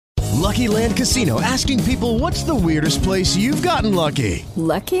Lucky Land Casino, asking people, what's the weirdest place you've gotten lucky?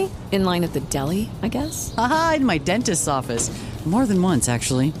 Lucky? In line at the deli, I guess? Aha, in my dentist's office. More than once,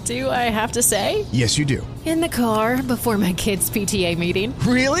 actually. Do I have to say? Yes, you do. In the car before my kids' PTA meeting.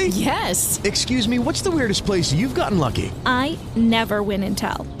 Really? Yes. Excuse me, what's the weirdest place you've gotten lucky? I never win and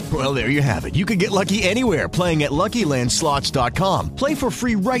tell. Well, there you have it. You can get lucky anywhere, playing at LuckyLandSlots.com. Play for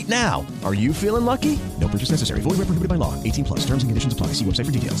free right now. Are you feeling lucky? No purchase necessary. Void where prohibited by law. 18 plus. Terms and conditions apply. See website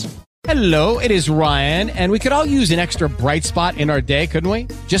for details. Hello, it is Ryan, and we could all use an extra bright spot in our day, couldn't we?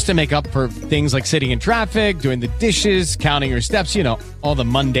 Just to make up for things like sitting in traffic, doing the dishes, counting your steps, you know, all the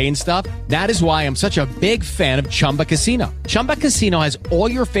mundane stuff. That is why I'm such a big fan of Chumba Casino. Chumba Casino has all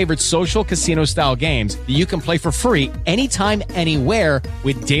your favorite social casino-style games that you can play for free anytime, anywhere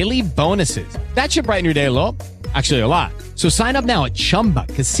with daily bonuses. That should brighten your day a little. Actually, a lot. So sign up now at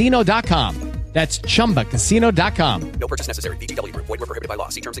ChumbaCasino.com. That's ChumbaCasino.com. No purchase necessary. VGW Group. Void where prohibited by law.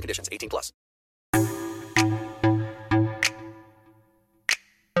 See terms and conditions. 18 plus.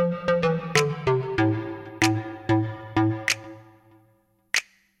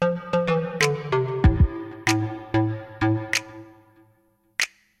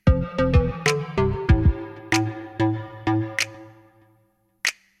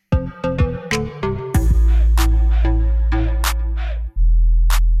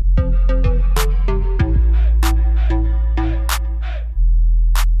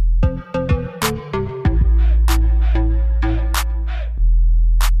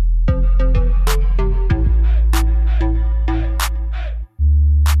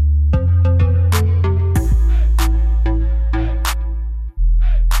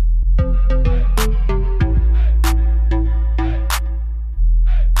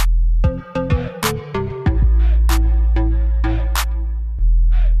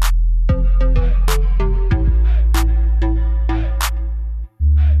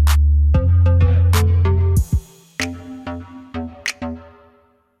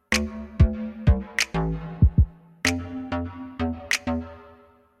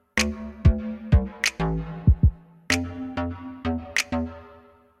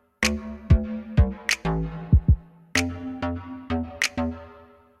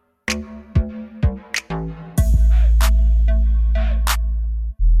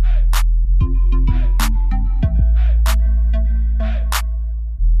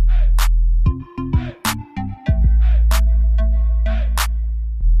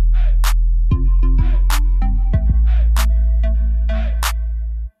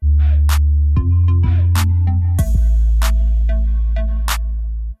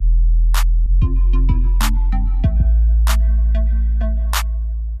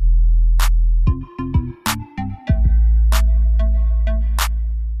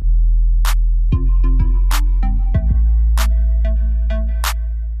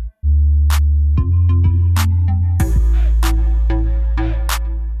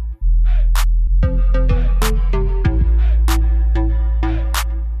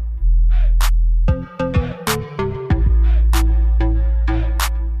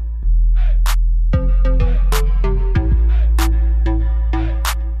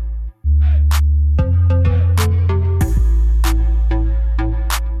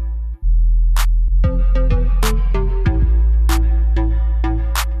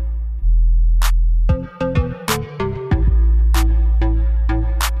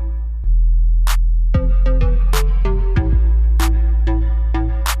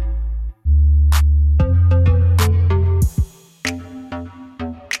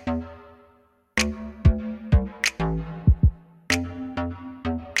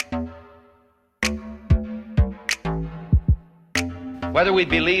 Whether we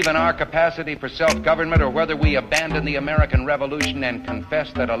believe in our capacity for self-government or whether we abandon the American Revolution and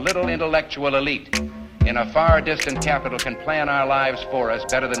confess that a little intellectual elite in a far distant capital can plan our lives for us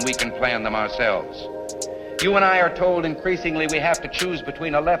better than we can plan them ourselves. You and I are told increasingly we have to choose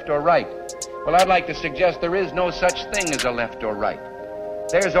between a left or right. Well, I'd like to suggest there is no such thing as a left or right.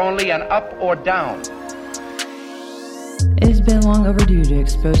 There's only an up or down. It has been long overdue to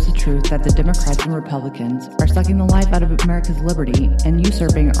expose the truth that the Democrats and Republicans are sucking the life out of America's liberty and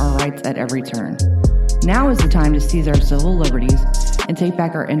usurping our rights at every turn. Now is the time to seize our civil liberties and take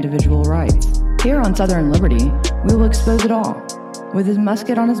back our individual rights. Here on Southern Liberty, we will expose it all. With his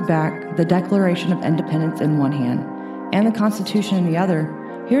musket on his back, the Declaration of Independence in one hand, and the Constitution in the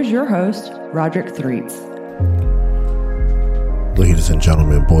other, here's your host, Roderick Threets. Ladies and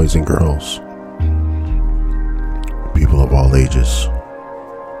gentlemen, boys and girls, people of all ages,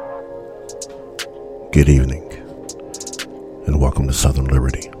 good evening, and welcome to Southern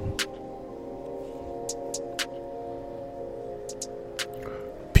Liberty.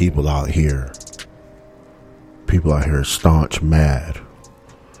 people out here are staunch mad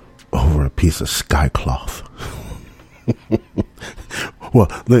over a piece of SkyCloth. Well,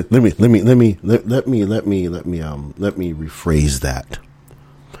 let me rephrase that.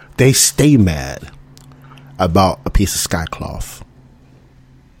 They stay mad about a piece of SkyCloth,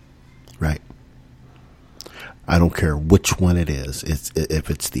 right? I don't care which one it is.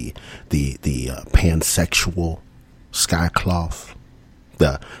 If it's the pansexual SkyCloth,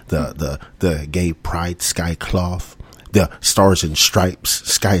 the gay pride SkyCloth, the Stars and Stripes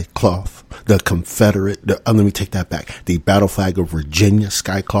SkyCloth, the Confederate, let me take that back, the Battle Flag of Virginia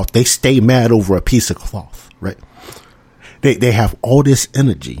SkyCloth. They stay mad over a piece of cloth, right? They have all this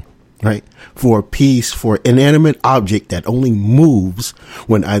energy, right, for a piece, for an inanimate object that only moves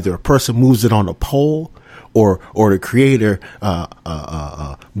when either a person moves it on a pole or the creator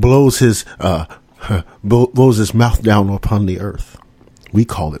blows his mouth down upon the earth. We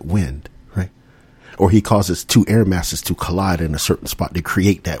call it wind, right? Or he causes two air masses to collide in a certain spot to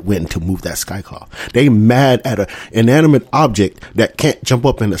create that wind to move that SkyCloth. They mad at an inanimate object that can't jump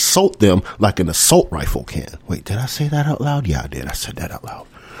up and assault them like an assault rifle can. Wait, did I say that out loud? Yeah, I did. I said that out loud.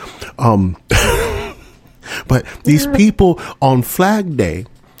 But these people on Flag Day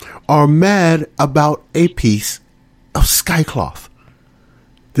are mad about a piece of SkyCloth.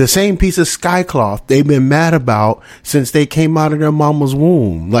 The same piece of SkyCloth they've been mad about since they came out of their mama's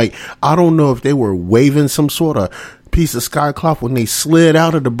womb. Like, I don't know if they were waving some sort of piece of SkyCloth when they slid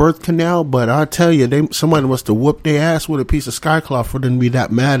out of the birth canal, but I tell you, somebody must have whooped their ass with a piece of SkyCloth for them to be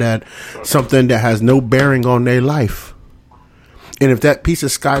that mad at something that has no bearing on their life. And if that piece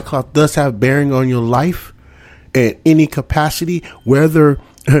of SkyCloth does have bearing on your life in any capacity, whether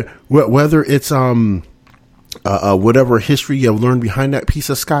it's whatever history you've learned behind that piece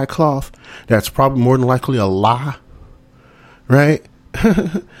of SkyCloth, that's probably more than likely a lie, right?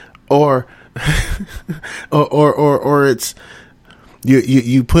 or it's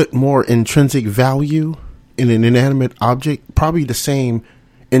you put more intrinsic value in an inanimate object, probably the same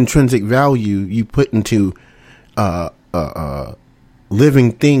intrinsic value you put into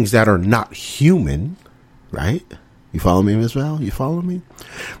living things that are not human, right? You follow me, Ms. Val? You follow me?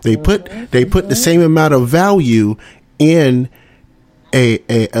 They put the same amount of value in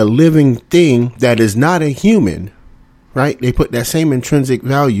a living thing that is not a human, right? They put that same intrinsic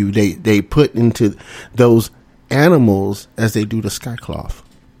value they put into those animals as they do the SkyCloth.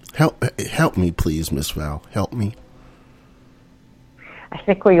 Help me, please, Ms. Val. Help me. I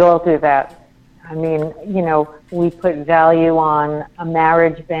think we all do that. I mean, we put value on a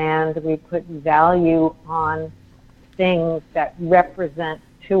marriage band. We put value on things that represent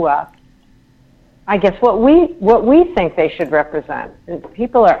to us, I guess, what we think they should represent.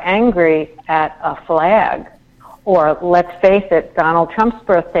 People are angry at a flag, or let's face it, Donald Trump's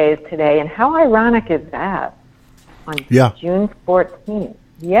birthday is today, and how ironic is that? On June 14th.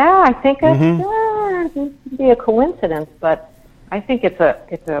 Yeah, I think it could be a coincidence, but I think it's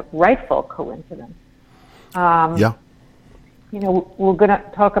a rightful coincidence. We're going to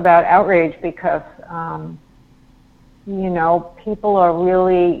talk about outrage because people are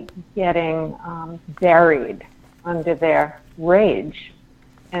really getting buried under their rage,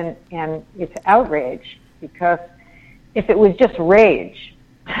 and it's outrage, because if it was just rage,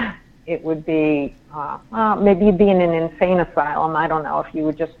 it would be maybe you'd be in an insane asylum. I don't know, if you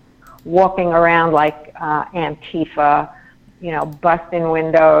were just walking around like Antifa, busting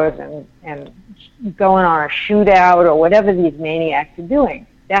windows and going on a shootout or whatever these maniacs are doing.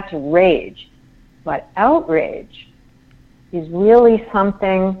 That's rage. But outrage is really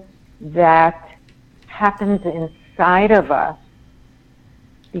something that happens inside of us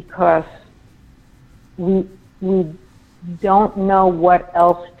because we don't know what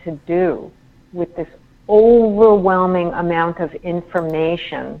else to do with this overwhelming amount of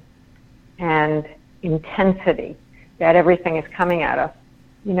information and intensity that everything is coming at us.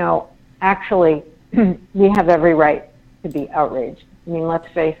 Actually, we have every right to be outraged. I mean, let's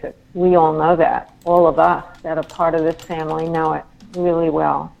face it, we all know that. All of us that are part of this family know it really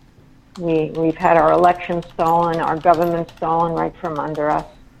well. We've had our elections stolen, our government stolen right from under us.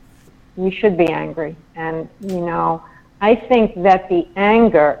 We should be angry. And, I think that the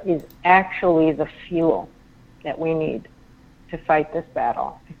anger is actually the fuel that we need to fight this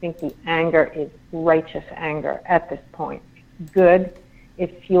battle. I think the anger is righteous anger at this point. Good,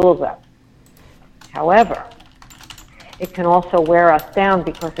 it fuels us. However, it can also wear us down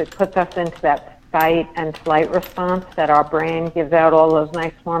because it puts us into that fight and flight response that our brain gives out all those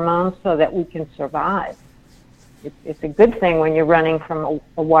nice hormones so that we can survive. It's a good thing when you're running from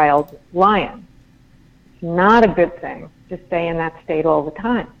a wild lion. It's not a good thing to stay in that state all the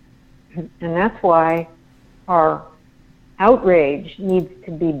time. And that's why our outrage needs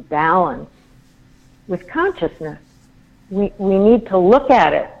to be balanced with consciousness. We need to look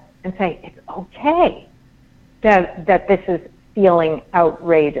at it and say, it's okay that this is feeling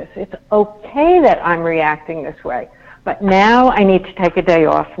outrageous. It's okay that I'm reacting this way. But now I need to take a day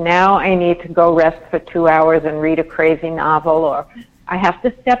off. Now I need to go rest for 2 hours and read a crazy novel, or I have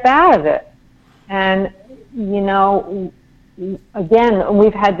to step out of it. And, again,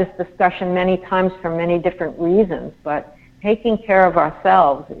 we've had this discussion many times for many different reasons, but taking care of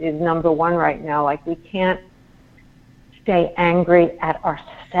ourselves is number one right now. Like, we can't stay angry at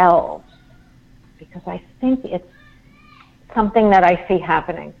ourselves, because I think it's something that I see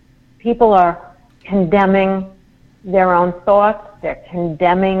happening. People are condemning their own thoughts, they're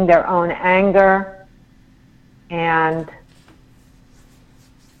condemning their own anger, and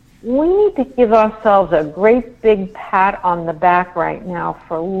we need to give ourselves a great big pat on the back right now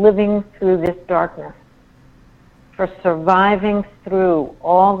for living through this darkness, for surviving through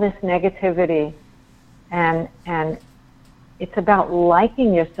all this negativity, and it's about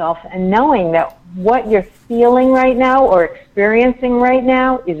liking yourself and knowing that what you're feeling right now or experiencing right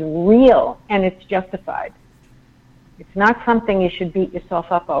now is real and it's justified. It's not something you should beat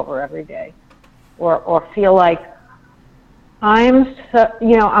yourself up over every day, or feel like I'm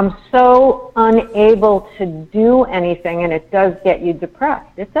so unable to do anything, and it does get you depressed.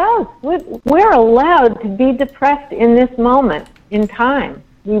 It does. We're allowed to be depressed in this moment in time.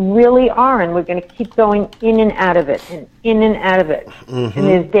 We really are, and we're going to keep going in and out of it, and in and out of it. Mm-hmm. And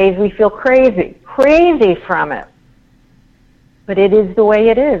there's days we feel crazy from it. But it is the way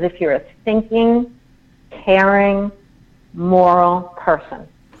it is if you're a thinking, caring, moral person.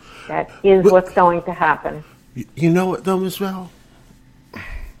 That is what's going to happen. You know what, though, Ms. Val?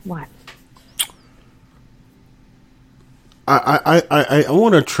 What? I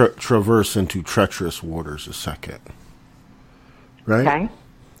want to traverse into treacherous waters a second. Right? Okay.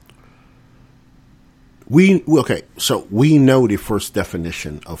 So we know the first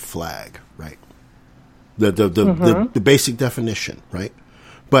definition of flag, right? The basic definition, right?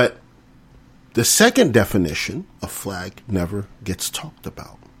 But the second definition of flag never gets talked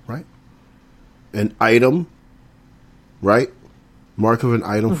about, right? An item, right? Mark of an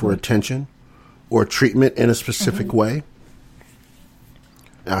item for attention or treatment in a specific way.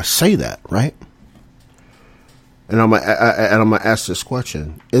 And I say that, right? And I'm gonna ask this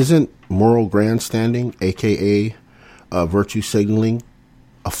question: isn't moral grandstanding, aka virtue signaling,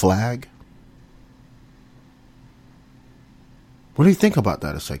 a flag? What do you think about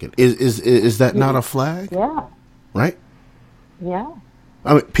that a second? Is that not a flag? Yeah. Right? Yeah.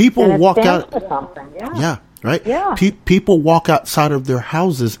 I mean, people walk out. For something. Yeah. Yeah. Right. Yeah. People walk outside of their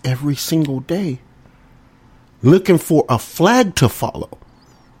houses every single day, looking for a flag to follow.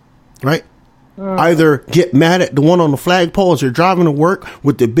 Right. Either get mad at the one on the flagpole as they're driving to work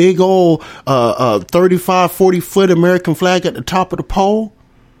with the big old 35, 40-foot American flag at the top of the pole,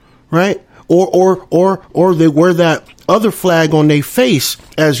 right? Or they wear that other flag on their face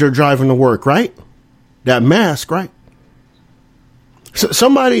as they're driving to work, right? That mask, right? So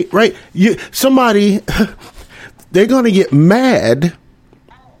somebody, right? They're going to get mad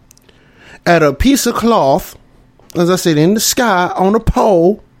at a piece of cloth, as I said, in the sky on a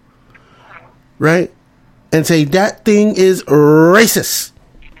pole, right? And say that thing is racist.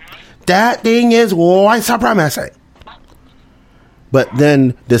 That thing is white supremacy. But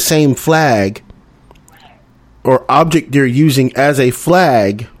then the same flag or object they're using as a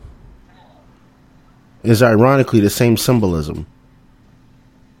flag is ironically the same symbolism.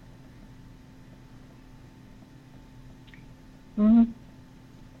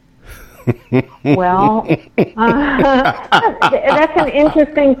 Well, that's an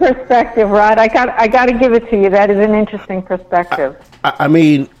interesting perspective, Rod. I got to give it to you. That is an interesting perspective. I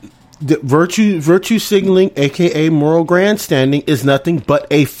mean, the virtue signaling, aka moral grandstanding, is nothing but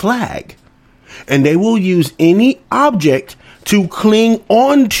a flag, and they will use any object to cling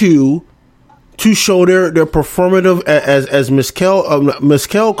onto to show their performative, as Miss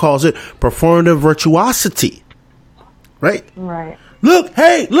Kell calls it, performative virtuosity. Right. Right. Look,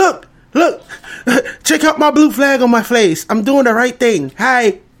 hey, look, check out my blue flag on my face. I'm doing the right thing.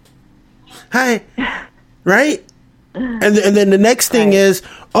 Hi. Right? And then the next thing is,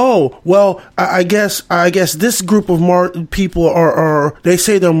 oh, well, I guess this group of people are they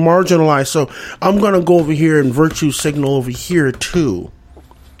say they're marginalized, so I'm going to go over here and virtue signal over here too.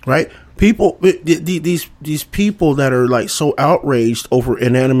 Right? People, these people that are like so outraged over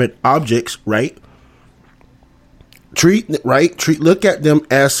inanimate objects, right? Look at them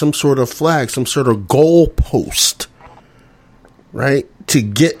as some sort of flag, some sort of goal post, right, to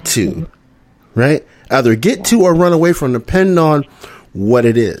get to, right? Either get to or run away from, depending on what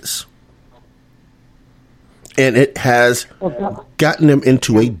it is. And it has gotten them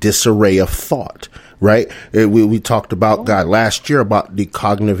into a disarray of thought, right? We talked about, last year about the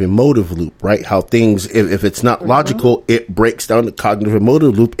cognitive emotive loop, right? How things, if it's not logical, it breaks down the cognitive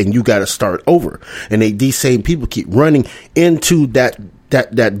emotive loop and you got to start over. And these same people keep running into that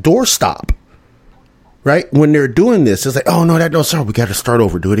doorstop, right? When they're doing this, it's like, oh no, that don't start. We got to start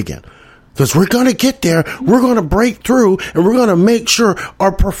over. Do it again. Because we're going to get there, we're going to break through, and we're going to make sure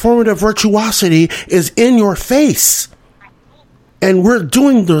our performative virtuosity is in your face. And we're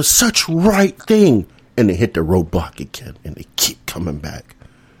doing the such right thing. And they hit the roadblock again, and they keep coming back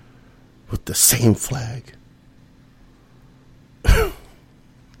with the same flag. Well,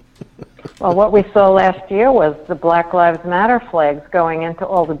 what we saw last year was the Black Lives Matter flags going into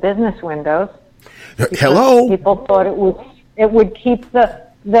all the business windows. Hello? People thought it would keep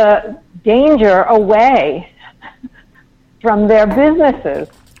the danger away from their businesses.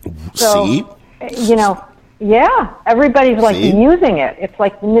 So, See? Everybody's like using it. It's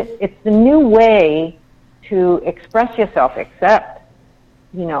like it's the new way to express yourself, except,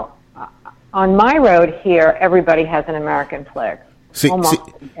 on my road here, everybody has an American flag. Almost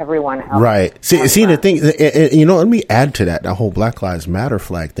everyone else. Right. See the thing, let me add to that whole Black Lives Matter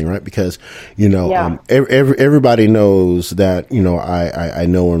flag thing, right? Because, everybody knows that, I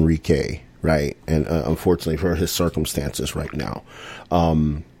know Enrique, right? And unfortunately for his circumstances right now,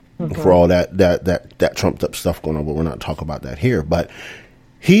 for all that trumped up stuff going on, but we're not talking about that here. But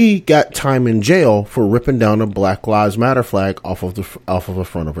he got time in jail for ripping down a Black Lives Matter flag off of the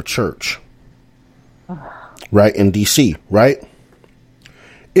front of a church, right? In DC, right?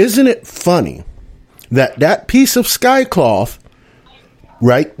 Isn't it funny that piece of SkyCloth,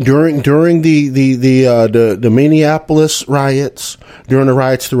 right, during the Minneapolis riots, during the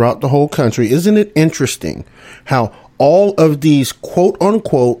riots throughout the whole country, isn't it interesting how all of these quote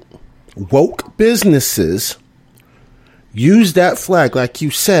unquote woke businesses use that flag, like you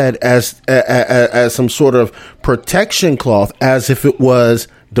said, as some sort of protection cloth, as if it was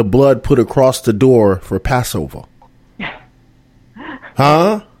the blood put across the door for Passover?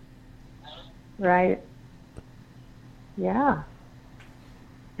 Huh? Right. Yeah.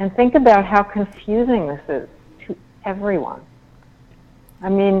 And think about how confusing this is to everyone. I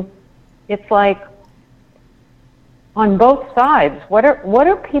mean, it's like on both sides. What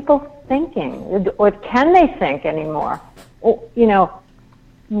are people thinking? Or can they think anymore?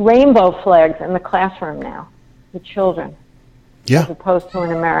 Rainbow flags in the classroom now, the children, as opposed to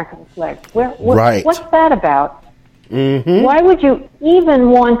an American flag. Right. What's that about? Mm-hmm. Why would you even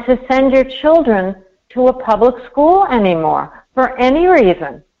want to send your children to a public school anymore for any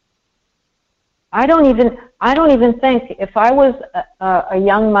reason? I don't even think, if I was a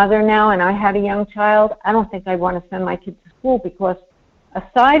young mother now and I had a young child, I don't think I'd want to send my kids to school, because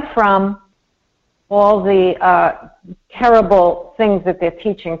aside from all the terrible things that they're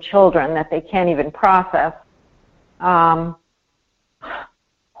teaching children that they can't even process,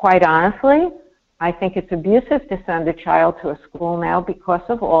 quite honestly, I think it's abusive to send a child to a school now because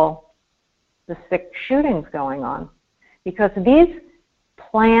of all the sick shootings going on. Because these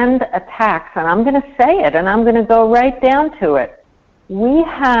planned attacks, and I'm going to say it, and I'm going to go right down to it. We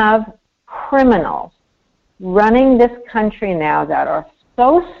have criminals running this country now that are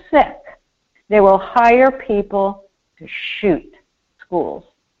so sick, they will hire people to shoot schools.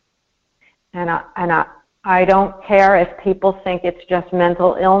 And I don't care if people think it's just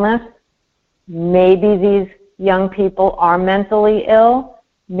mental illness. Maybe these young people are mentally ill.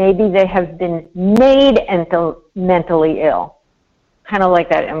 Maybe they have been made mentally ill, kind of like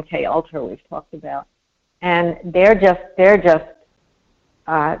that MK Ultra we've talked about. And they're just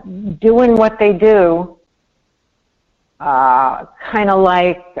doing what they do, kind of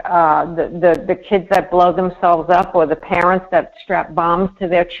like the kids that blow themselves up, or the parents that strap bombs to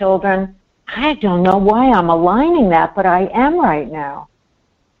their children. I don't know why I'm aligning that, but I am right now.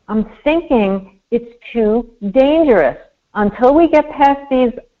 I'm thinking it's too dangerous. Until we get past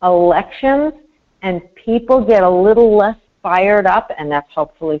these elections and people get a little less fired up, and that's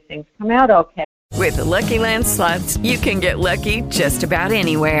hopefully things come out okay. With the Lucky Land Slots, you can get lucky just about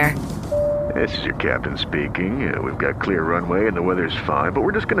anywhere. This is your captain speaking. We've got clear runway and the weather's fine, but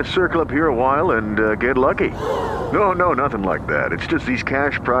we're just going to circle up here a while and get lucky. No, nothing like that. It's just these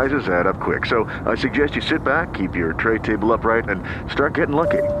cash prizes add up quick. So I suggest you sit back, keep your tray table upright, and start getting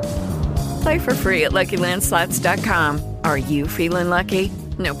lucky. Play for free at LuckyLandSlots.com. Are you feeling lucky?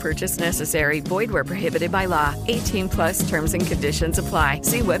 No purchase necessary. Void where prohibited by law. 18+ terms and conditions apply.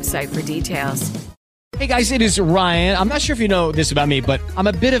 See website for details. Hey guys, it is Ryan. I'm not sure if you know this about me, but I'm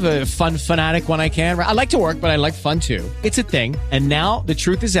a bit of a fun fanatic when I can. I like to work, but I like fun too. It's a thing. And now the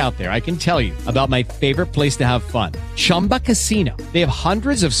truth is out there. I can tell you about my favorite place to have fun. Chumba Casino. They have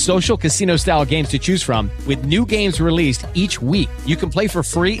hundreds of social casino style games to choose from with new games released each week. You can play for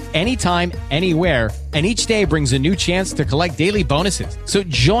free anytime, anywhere. And each day brings a new chance to collect daily bonuses. So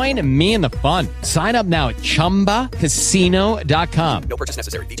join me in the fun. Sign up now at ChumbaCasino.com. No purchase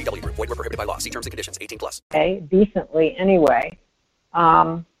necessary. VGW Group. Void where prohibited by law. See terms and conditions. 18+. Okay, decently anyway.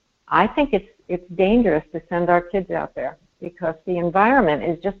 I think it's dangerous to send our kids out there because the environment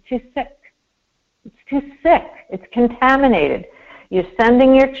is just too sick. It's too sick. It's contaminated. You're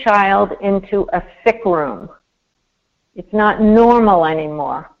sending your child into a sick room. It's not normal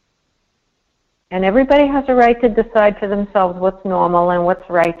anymore. And everybody has a right to decide for themselves what's normal and what's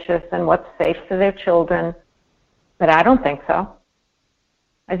righteous and what's safe for their children. But I don't think so.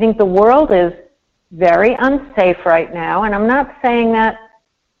 I think the world is very unsafe right now, and I'm not saying that,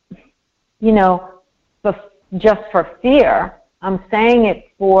 just for fear. I'm saying it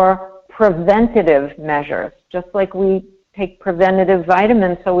for preventative measures, just like we take preventative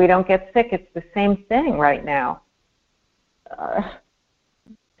vitamins so we don't get sick. It's the same thing right now.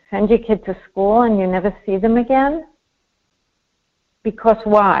 Send your kid to school and you never see them again? Because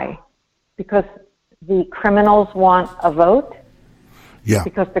why? Because the criminals want a vote? Yeah.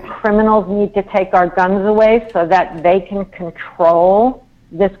 Because the criminals need to take our guns away so that they can control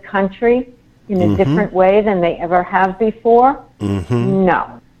this country in a different way than they ever have before?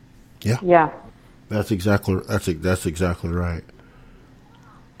 No. Yeah. Yeah. That's exactly right.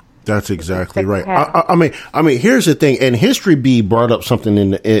 That's exactly right. I mean, here's the thing. And History B brought up something in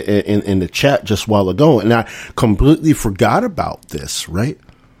the chat just a while ago, and I completely forgot about this. Right,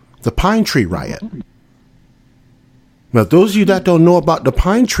 the Pine Tree Riot. Now, those of you that don't know about the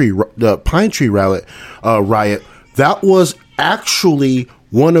Pine Tree riot, that was actually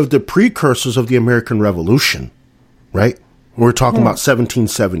one of the precursors of the American Revolution. Right, we're talking about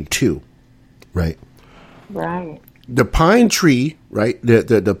 1772. Right. Right. The Pine Tree, right?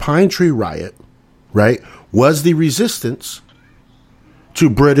 The Pine Tree Riot, right, was the resistance to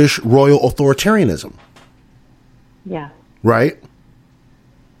British royal authoritarianism. Yeah. Right?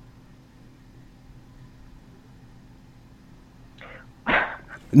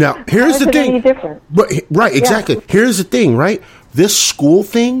 Now, here's the thing. Any different? Right, exactly. Yeah. Here's the thing, right? This school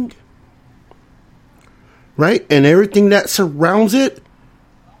thing, right, and everything that surrounds it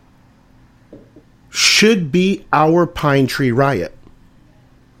should be our Pine Tree Riot.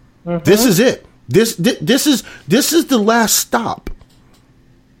 This is it. This is the last stop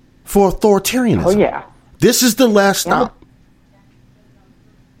for authoritarianism. Oh yeah. This is the last stop.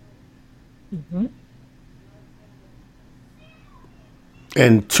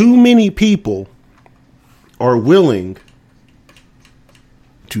 And too many people are willing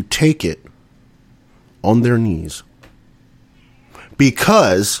to take it on their knees.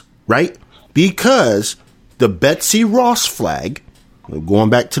 Because, right? Because the Betsy Ross flag, going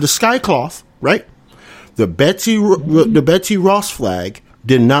back to the SkyCloth, right? The Betsy Ross flag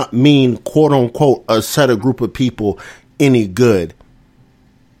did not mean, quote unquote, a set of group of people any good,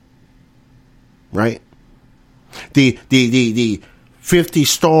 right? The 50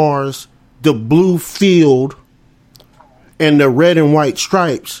 stars, the blue field, and the red and white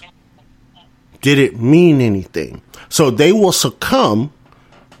stripes didn't mean anything. So they will succumb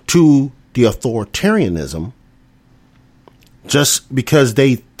to the authoritarianism just because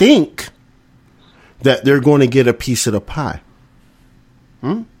they think that they're going to get a piece of the pie.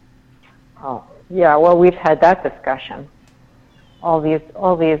 Oh, yeah. Well, we've had that discussion. All these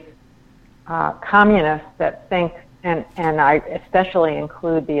communists that think, and I especially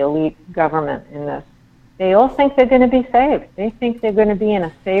include the elite government in this, they all think they're going to be saved. They think they're going to be in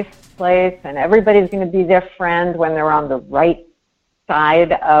a safe place and everybody's going to be their friend when they're on the right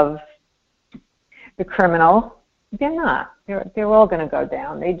side of the criminal. They're not. They're all going to go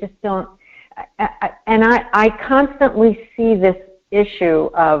down. They just don't. And I constantly see this issue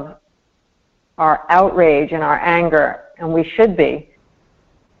of our outrage and our anger, and we should be.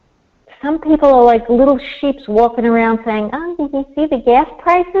 Some people are like little sheeps walking around saying, "Oh, did you see the gas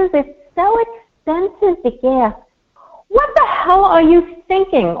prices? It's so expensive, the gas." What the hell are you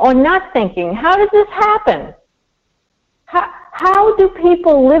thinking or not thinking? How does this happen? How do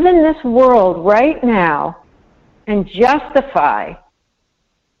people live in this world right now and justify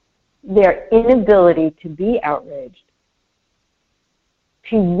their inability to be outraged,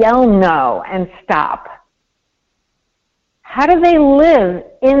 to yell no and stop? How do they live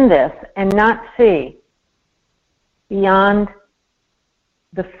in this and not see beyond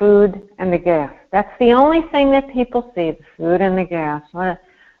the food and the gas. That's the only thing that people see, the food and the gas.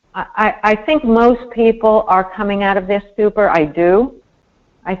 I think most people are coming out of their stupor. I do.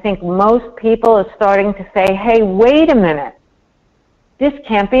 I think most people are starting to say, hey, wait a minute. This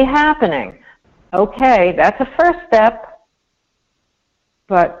can't be happening. Okay, that's a first step.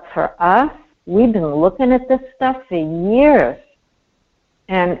 But for us, we've been looking at this stuff for years.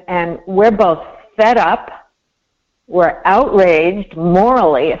 And we're both fed up. We're outraged,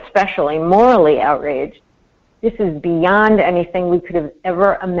 morally, especially morally outraged. This is beyond anything we could have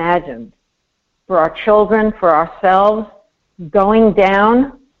ever imagined. For our children, for ourselves, going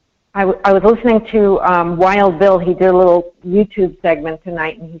down. I was listening to Wild Bill. He did a little YouTube segment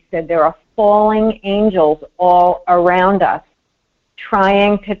tonight, and he said there are falling angels all around us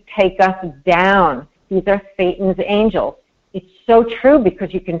trying to take us down. These are Satan's angels. It's so true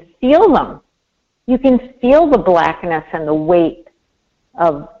because you can feel them. You can feel the blackness and the weight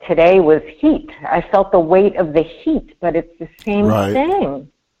of today was heat. I felt the weight of the heat, but it's the same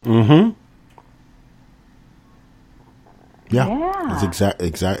thing. Mm-hmm. Yeah. It's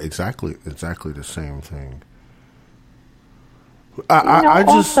exactly the same thing. I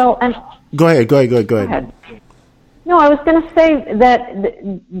just also, and go ahead. No, I was going to say that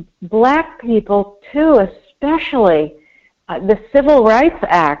black people too, especially the Civil Rights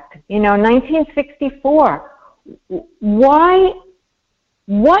Act, 1964.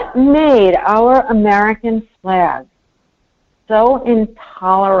 What made our American flag so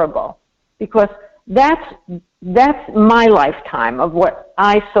intolerable? Because that's my lifetime of what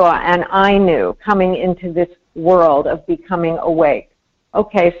I saw and I knew coming into this world of becoming awake.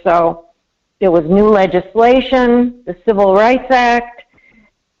 Okay, so there was new legislation, the Civil Rights Act.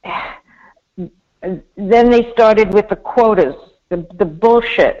 Then they started with the quotas, the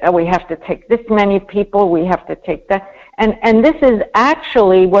bullshit. We have to take this many people, we have to take that. And this is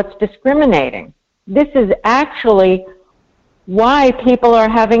actually what's discriminating. This is actually why people are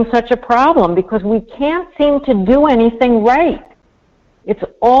having such a problem, because we can't seem to do anything right. It's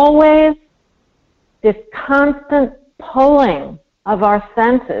always this constant pulling of our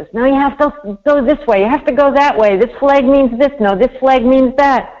senses. Now you have to go this way, you have to go that way. This flag means this, no, this flag means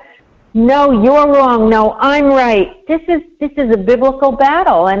that. No, you're wrong, no, I'm right. This is a biblical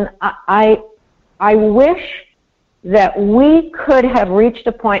battle, and I wish that we could have reached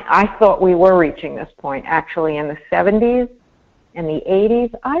a point. I thought we were reaching this point actually in the 70s and the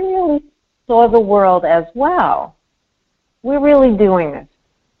 80s. I really saw the world as, wow, we're really doing this.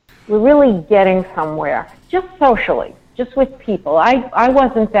 We're really getting somewhere, just socially, just with people. I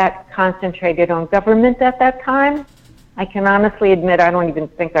wasn't that concentrated on government at that time. I can honestly admit I don't even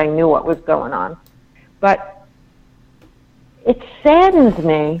think I knew what was going on. But it saddens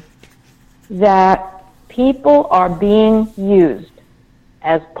me that people are being used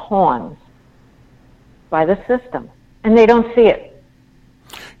as pawns by the system, and they don't see it.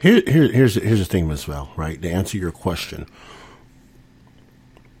 Here's the thing, Ms. Val, right? To answer your question,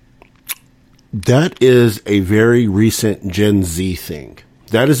 that is a very recent Gen Z thing.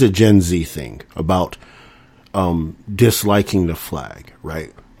 That is a Gen Z thing about disliking the flag,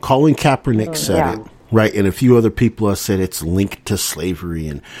 right? Colin Kaepernick said it, right? And a few other people have said it's linked to slavery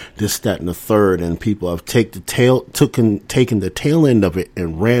and this, that, and the third. And people have taken the tail end of it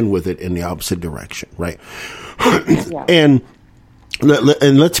and ran with it in the opposite direction, right? And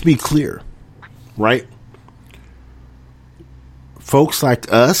let's be clear, right? Folks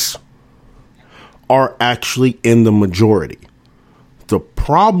like us are actually in the majority. The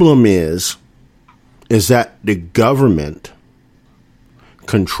problem is that the government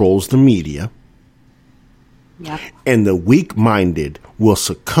controls the media, and the weak-minded will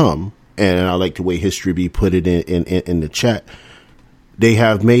succumb. And I like the way History B put it in the chat. They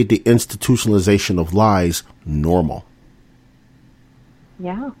have made the institutionalization of lies normal.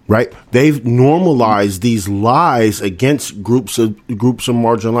 Yeah. Right? They've normalized these lies against groups of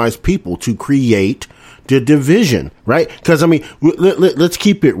marginalized people to create the division, right? Because, I mean, let's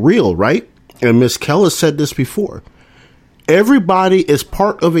keep it real, right? And Ms. Keller said this before. Everybody is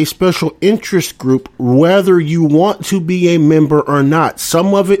part of a special interest group, whether you want to be a member or not.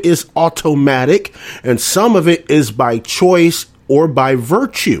 Some of it is automatic, and some of it is by choice or by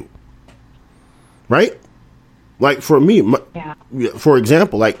virtue. Right? Like for me, for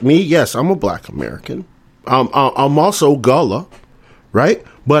example, like me, yes, I'm a Black American. I'm also Gullah, right?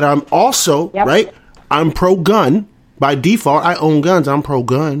 But I'm also, right? I'm pro-gun. By default, I own guns. I'm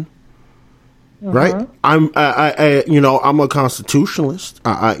pro-gun. Right? I'm a constitutionalist.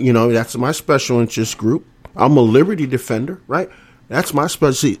 That's my special interest group. I'm a liberty defender, right? That's my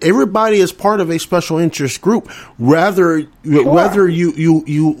specialty. Everybody is part of a special interest group. Whether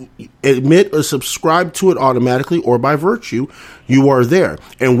you admit or subscribe to it automatically or by virtue, you are there.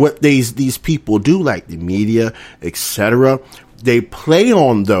 And what these people do, like the media, etc., they play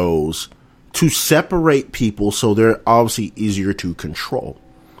on those to separate people, so they're obviously easier to control,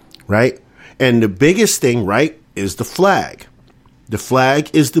 right? And the biggest thing, right, is the flag. The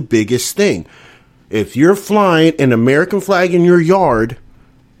flag is the biggest thing. If you're flying an American flag in your yard,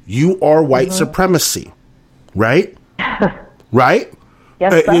 you are white supremacy, right? Right?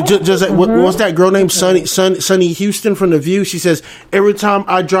 Yes, what's that girl named Sunny Houston from The View? She says, every time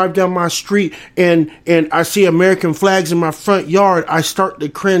I drive down my street and I see American flags in my front yard, I start to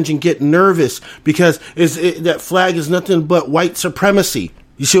cringe and get nervous because that flag is nothing but white supremacy.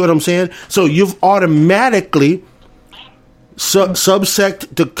 You see what I'm saying? So you've automatically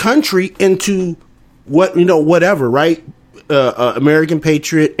subsect the country into whatever, right? American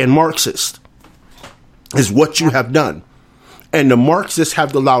patriot and Marxist is what you have done. And the Marxists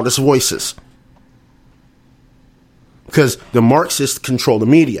have the loudest voices because the Marxists control the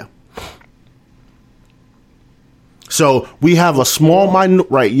media. So we have a small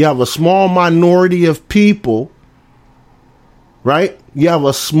You have a small minority of people, right? You have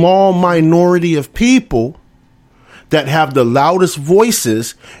a small minority of people that have the loudest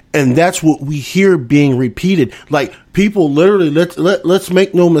voices, and that's what we hear being repeated. Like, people literally, let's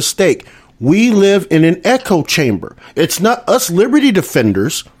make no mistake, we live in an echo chamber. It's not us liberty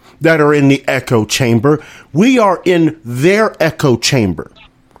defenders that are in the echo chamber. We are in their echo chamber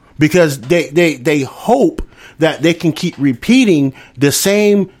because they hope that they can keep repeating the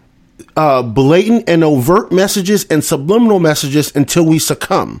same blatant and overt messages and subliminal messages until we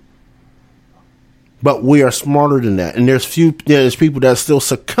succumb. But we are smarter than that. And there's people that are still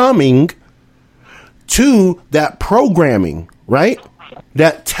succumbing to that programming, right?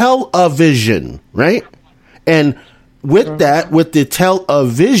 That television, right? And with with the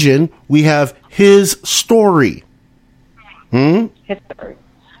television, we have his story. History.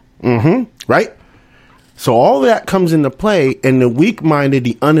 Right? So all that comes into play, and the weak-minded,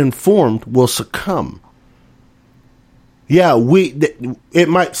 the uninformed will succumb. Yeah, it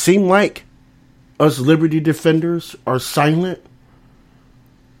might seem like us liberty defenders are silent,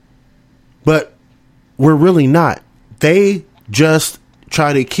 but we're really not. They just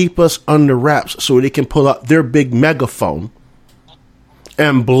try to keep us under wraps so they can pull out their big megaphone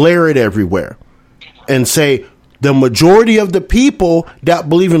and blare it everywhere and say the majority of the people that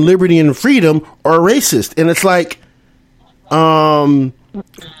believe in liberty and freedom are racist. And it's like,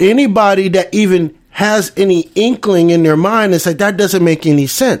 anybody that even has any inkling in their mind, it's like, that doesn't make any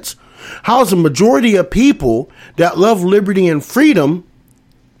sense. How's the majority of people that love liberty and freedom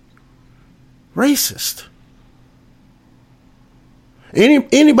racist?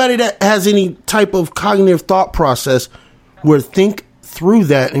 Anybody that has any type of cognitive thought process would think through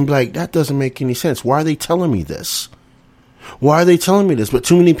that and be like, that doesn't make any sense. Why are they telling me this? Why are they telling me this? But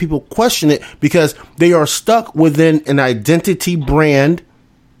too many people question it because they are stuck within an identity brand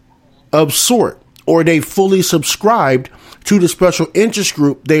of sort, or they fully subscribed to the special interest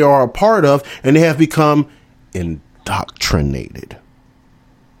group they are a part of, and they have become indoctrinated.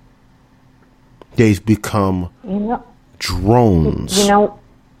 They've become drones.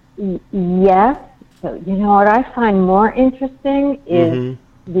 Yes. So, what I find more interesting is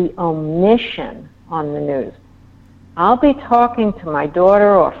the omission on the news. I'll be talking to my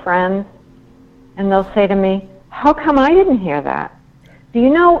daughter or friends, and they'll say to me, how come I didn't hear that? Do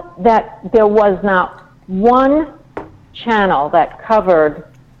you know that there was not one channel that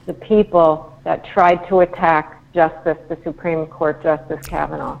covered the people that tried to attack the Supreme Court Justice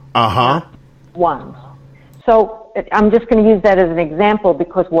Kavanaugh? One. So I'm just going to use that as an example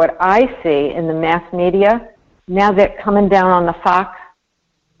because what I see in the mass media, now they're coming down on the Fox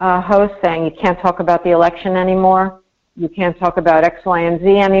host saying you can't talk about the election anymore, you can't talk about X, Y, and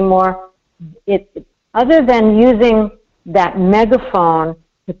Z anymore. Other than using that megaphone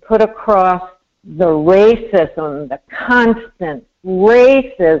to put across the racism, the constant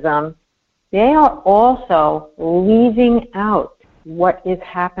racism, they are also leaving out what is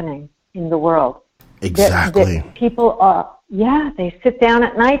happening in the world. Exactly. People are, they sit down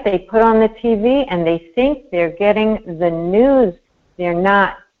at night, they put on the TV, and they think they're getting the news. They're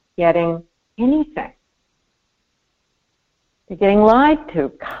not getting anything. They're getting lied to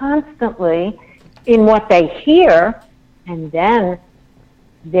constantly in what they hear, and then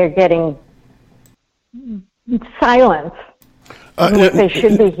they're getting silence. what they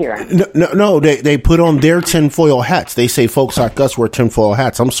should be hearing. No, they put on their tinfoil hats. They say folks like us wear tinfoil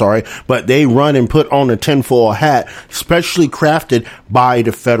hats. I'm sorry, but they run and put on a tinfoil hat, specially crafted by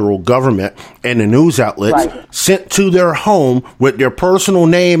the federal government and the news outlets, sent to their home with their personal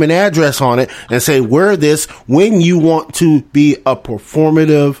name and address on it, and say, wear this when you want to be a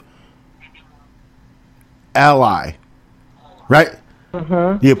performative ally, right?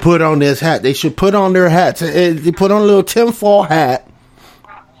 Mm-hmm. You put on this hat. They should put on their hats. They put on a little tinfoil hat,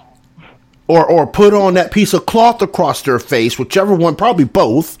 or put on that piece of cloth across their face, whichever one, probably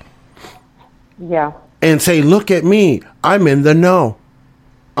both. Yeah. And say, "Look at me. I'm in the know.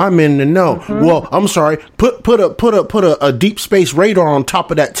 I'm in the know." Mm-hmm. Well, I'm sorry. Put a deep space radar on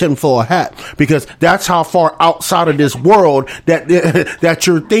top of that tinfoil hat, because that's how far outside of this world that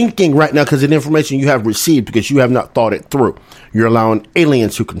you're thinking right now, because of the information you have received, because you have not thought it through. You're allowing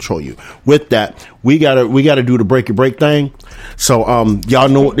aliens to control you. With that, we gotta do the break your break thing. So y'all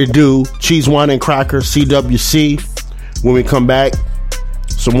know what to do. Cheese, wine, and crackers, CWC. When we come back,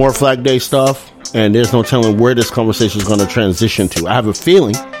 some more Flag Day stuff, and there's no telling where this conversation is going to transition to. I have a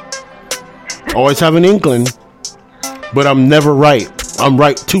feeling, always have an inkling, but I'm never right. I'm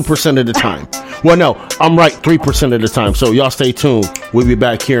right 2% of the time. Well, no, I'm right 3% of the time. So y'all stay tuned. We'll be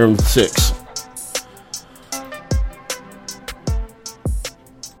back here in 6.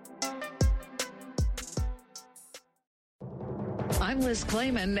 I'm Liz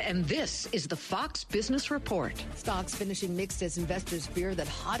Clayman, and this is the Fox Business Report. Stocks finishing mixed as investors fear that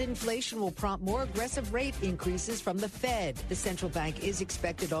hot inflation will prompt more aggressive rate increases from the Fed. The central bank is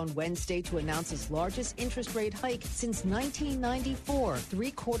expected on Wednesday to announce its largest interest rate hike since 1994,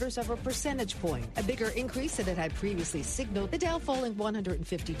 0.75 of a percentage point. A bigger increase than it had previously signaled. The Dow falling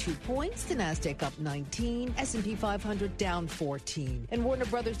 152 points, the Nasdaq up 19, S&P 500 down 14. And Warner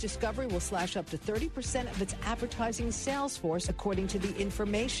Brothers Discovery will slash up to 30% of its advertising sales force, according to the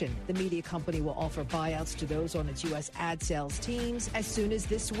information. The media company will offer buyouts to those on its U.S. ad sales teams as soon as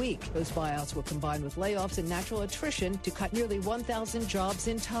this week. Those buyouts will combine with layoffs and natural attrition to cut nearly 1,000 jobs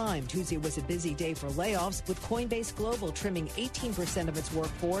in time. Tuesday was a busy day for layoffs, with Coinbase Global trimming 18% of its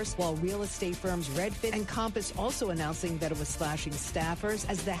workforce, while real estate firms Redfin and Compass also announcing that it was slashing staffers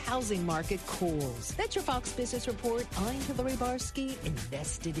as the housing market cools. That's your Fox Business Report. I'm Hillary Barsky,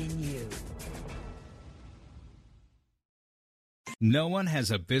 invested in you. No one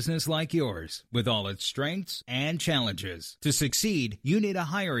has a business like yours, with all its strengths and challenges. To succeed, you need a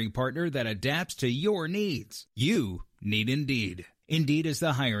hiring partner that adapts to your needs. You need Indeed. Indeed is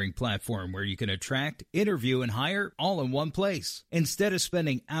the hiring platform where you can attract, interview, and hire all in one place. Instead of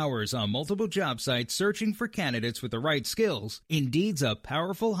spending hours on multiple job sites searching for candidates with the right skills, Indeed's a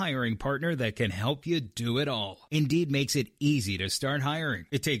powerful hiring partner that can help you do it all. Indeed makes it easy to start hiring.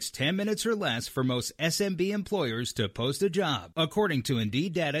 It takes 10 minutes or less for most SMB employers to post a job, according to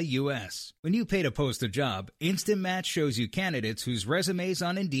Indeed Data US. When you pay to post a job, Instant Match shows you candidates whose resumes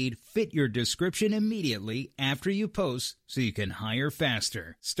on Indeed fit your description immediately after you post, so you can hire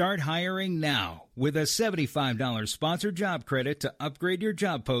faster. Start hiring now with a $75 sponsored job credit to upgrade your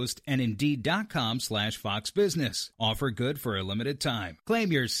job post at Indeed.com/FoxBusiness. Offer good for a limited time.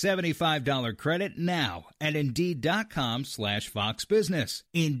 Claim your $75 credit now at Indeed.com/FoxBusiness.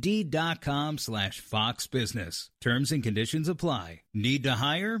 Indeed.com/FoxBusiness. Terms and conditions apply. Need to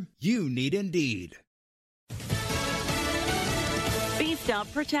hire? You need Indeed. Beefed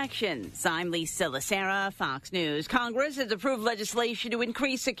up protections. I'm Lisa Lacera, Fox News. Congress has approved legislation to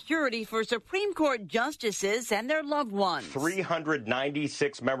increase security for Supreme Court justices and their loved ones.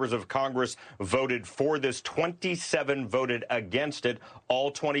 396 members of Congress voted for this. 27 voted against it.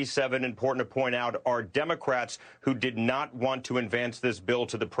 All 27, important to point out, are Democrats who did not want to advance this bill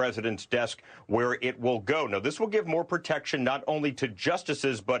to the president's desk where it will go. Now, this will give more protection not only to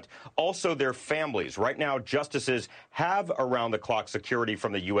justices, but also their families. Right now, justices have around-the-clock security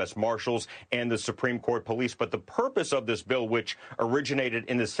from the U.S. Marshals and the Supreme Court Police. But the purpose of this bill, which originated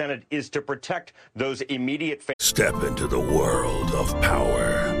in the Senate, is to protect those immediate Step into the world of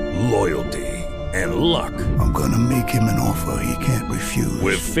power, loyalty, and luck. I'm going to make him an offer he can't refuse.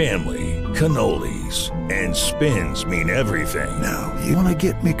 With family, cannolis, and spins mean everything. Now, you want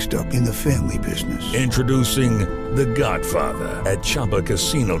to get mixed up in the family business. Introducing The Godfather at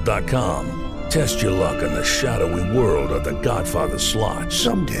ChumbaCasino.com. Test your luck in the shadowy world of The Godfather slot.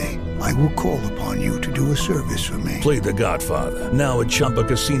 Someday, I will call upon you to do a service for me. Play The Godfather, now at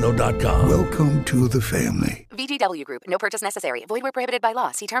ChumbaCasino.com. Welcome to the family. VGW Group. No purchase necessary. Void where prohibited by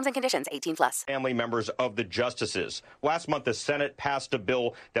law. See terms and conditions. 18+. Family members of the justices. Last month, the Senate passed a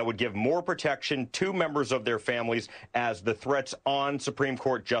bill that would give more protection to members of their families as the threats on Supreme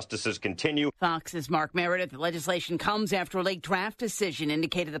Court justices continue. Fox's Mark Meredith. The legislation comes after a late draft decision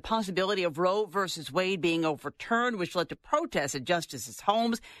indicated the possibility of Roe versus Wade being overturned, which led to protests at justices'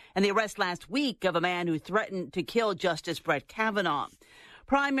 homes and the arrest last week of a man who threatened to kill Justice Brett Kavanaugh.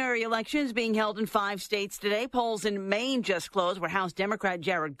 Primary elections being held in 5 states today. Polls in Maine just closed, where House Democrat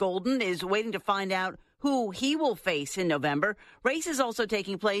Jared Golden is waiting to find out who he will face in November. Races also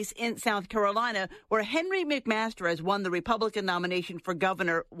taking place in South Carolina, where Henry McMaster has won the Republican nomination for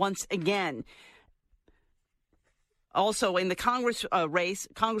governor once again. Also in the Congress race,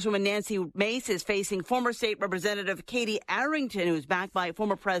 Congresswoman Nancy Mace is facing former state representative Katie Arrington, who's backed by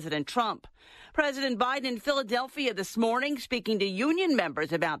former President Trump. President Biden in Philadelphia this morning speaking to union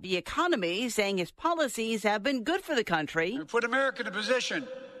members about the economy, saying his policies have been good for the country. We put America in a position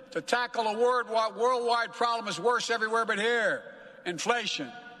to tackle a worldwide problem is worse everywhere but here, inflation.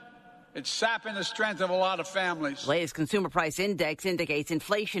 It's sapping the strength of a lot of families. The latest consumer price index indicates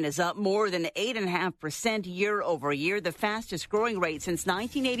inflation is up more than 8.5% year over year, the fastest growing rate since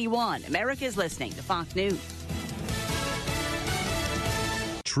 1981. America is listening to Fox News.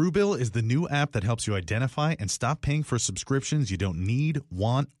 Truebill is the new app that helps you identify and stop paying for subscriptions you don't need,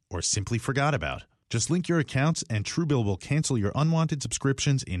 want, or simply forgot about. Just link your accounts and Truebill will cancel your unwanted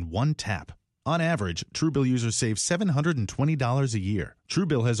subscriptions in one tap. On average, Truebill users save $720 a year.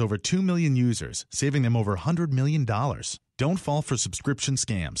 Truebill has over 2 million users, saving them over $100 million. Don't fall for subscription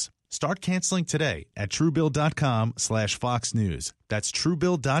scams. Start canceling today at Truebill.com/Fox News. That's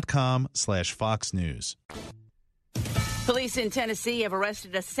Truebill.com/Fox News. Police in Tennessee have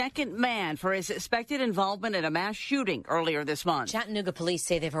arrested a second man for his suspected involvement in a mass shooting earlier this month. Chattanooga police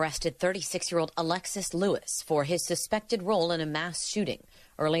say they've arrested 36-year-old Alexis Lewis for his suspected role in a mass shooting.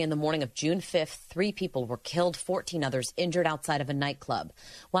 Early in the morning of June 5th, 3 people were killed, 14 others injured outside of a nightclub.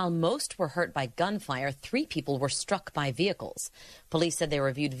 While most were hurt by gunfire, 3 people were struck by vehicles. Police said they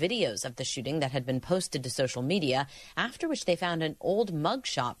reviewed videos of the shooting that had been posted to social media, after which they found an old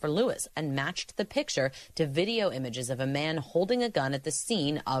mugshot for Lewis and matched the picture to video images of a man holding a gun at the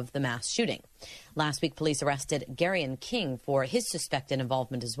scene of the mass shooting. Last week, police arrested Garyon King for his suspected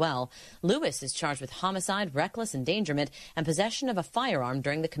involvement as well. Lewis is charged with homicide, reckless endangerment, and possession of a firearm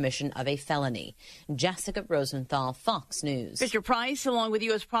during the commission of a felony. Jessica Rosenthal, Fox News. Fisher Price, along with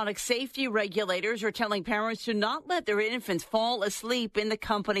U.S. product safety regulators, are telling parents to not let their infants fall asleep in the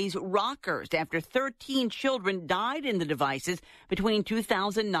company's rockers after 13 children died in the devices between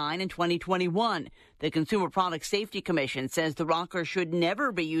 2009 and 2021. The Consumer Product Safety Commission says the rocker should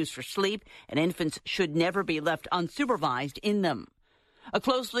never be used for sleep and infants should never be left unsupervised in them. A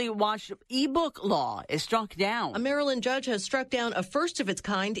closely watched e-book law is struck down. A Maryland judge has struck down a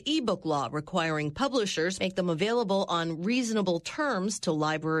first-of-its-kind e-book law requiring publishers make them available on reasonable terms to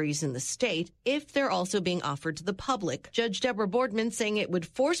libraries in the state if they're also being offered to the public. Judge Deborah Boardman saying it would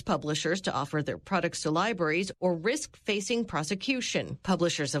force publishers to offer their products to libraries or risk facing prosecution.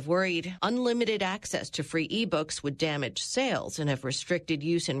 Publishers have worried unlimited access to free e-books would damage sales and have restricted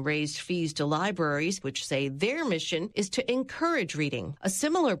use and raised fees to libraries, which say their mission is to encourage reading. A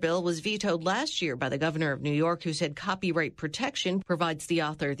similar bill was vetoed last year by the governor of New York, who said copyright protection provides the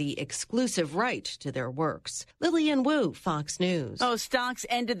author the exclusive right to their works. Lillian Wu, Fox News. Stocks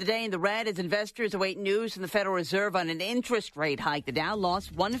ended the day in the red as investors await news from the Federal Reserve on an interest rate hike. The Dow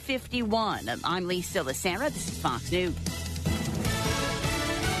lost 151. I'm Lisa Lacera. This is Fox News.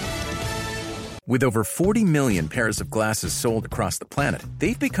 With over 40 million pairs of glasses sold across the planet,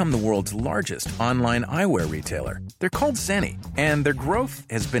 they've become the world's largest online eyewear retailer. They're called Zenni, and their growth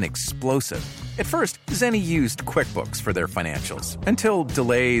has been explosive. At first, Zenni used QuickBooks for their financials, until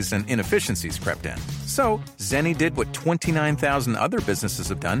delays and inefficiencies crept in. So, Zenni did what 29,000 other businesses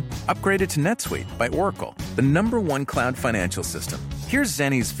have done, upgraded to NetSuite by Oracle, the #1 cloud financial system. Here's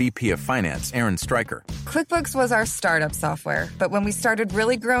Zenni's VP of Finance, Aaron Stryker. QuickBooks was our startup software, but when we started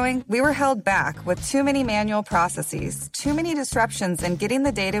really growing, we were held back with too many manual processes, too many disruptions in getting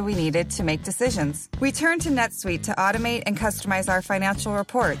the data we needed to make decisions. We turned to NetSuite to automate and customize our financial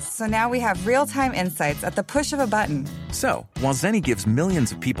reports, so now we have real-time insights at the push of a button. So, while Zenni gives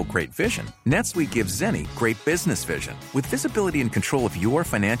millions of people great vision, NetSuite gives Zenni great business vision. With visibility and control of your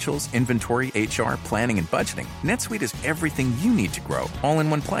financials, inventory, HR, planning, and budgeting, NetSuite is everything you need to grow, all in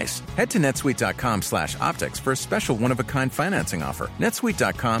one place. Head to netsuite.com/optics for a special one-of-a-kind financing offer.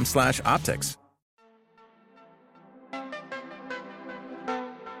 netsuite.com/optics.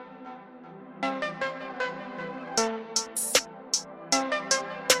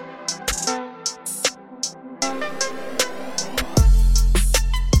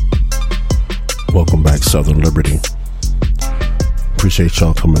 Southern Liberty. Appreciate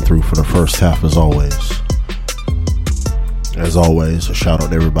y'all coming through for the first half as always. As always, a shout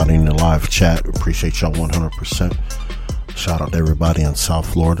out to everybody in the live chat. Appreciate y'all 100%. Shout out to everybody in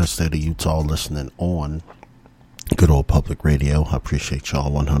South Florida, state of Utah, listening on good old public radio. I appreciate y'all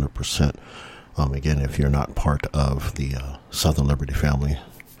 100%. Again, if you're not part of the Southern Liberty family,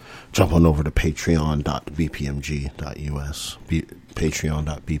 jump on over to patreon.bpmg.us.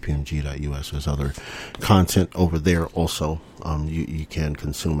 Patreon.bpmg.us. There's other content over there also. You can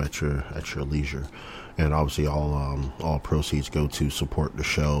consume at your leisure. And obviously all proceeds go to support the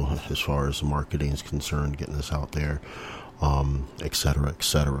show as far as marketing is concerned, getting this out there, et cetera, et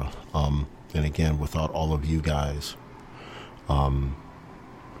cetera. And again, without all of you guys,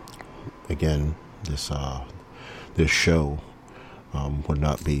 again, this show would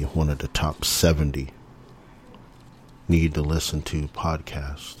not be one of the top 70 need to listen to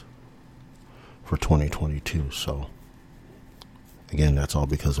podcasts for 2022. So again, that's all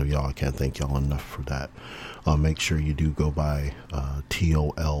because of y'all. I can't thank y'all enough for that. Make sure you do go by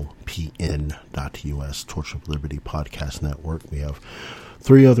TOLPN.US, Torch of Liberty Podcast Network. We have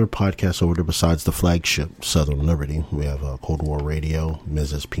 3 other podcasts over there besides the flagship Southern Liberty. We have Cold War Radio,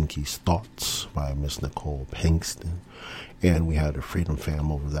 Mrs. Pinky's Thoughts by Miss Nicole Pinkston. And we have the Freedom Fam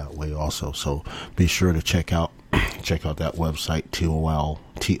over that way also. So be sure to check out that website, TOLPN.US.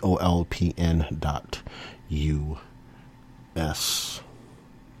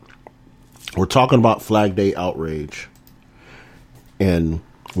 We're talking about Flag Day outrage, and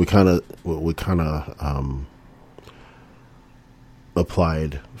we kind of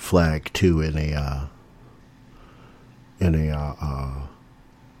applied flag 2 in a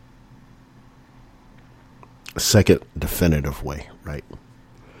second definitive way, right?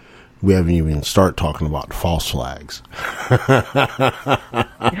 We haven't even started talking about false flags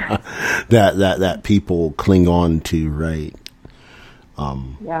that people cling on to, right?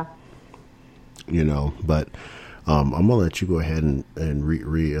 Yeah. You know, but I'm gonna let you go ahead and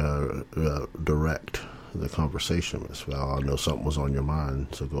direct the conversation, Ms. Val. I know something was on your mind,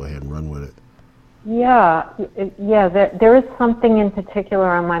 so go ahead and run with it. Yeah. There is something in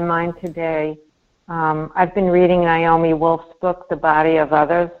particular on my mind today. I've been reading Naomi Wolf's book, The Body of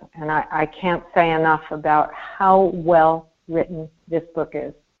Others, and I can't say enough about how well written this book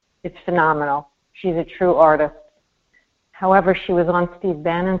is. It's phenomenal. She's a true artist. However, she was on Steve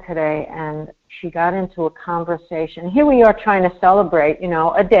Bannon today, and she got into a conversation. Here we are trying to celebrate,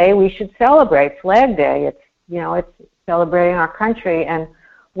 a day we should celebrate, Flag Day. It's celebrating our country, and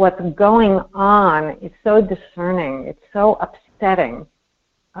what's going on is so discerning. It's so upsetting.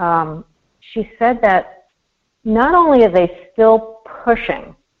 She said that not only are they still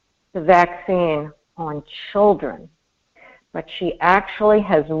pushing the vaccine on children, but she actually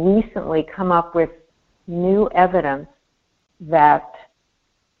has recently come up with new evidence that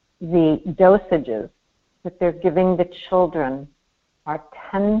the dosages that they're giving the children are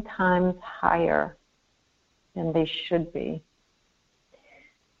 10 times higher than they should be.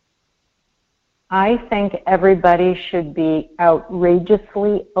 I think everybody should be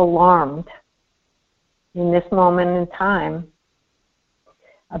outrageously alarmed in this moment in time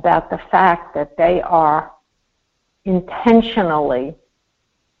about the fact that they are intentionally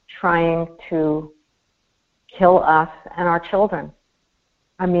trying to kill us and our children.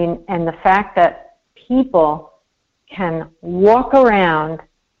 I mean, and the fact that people can walk around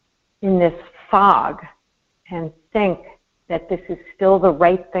in this fog and think that this is still the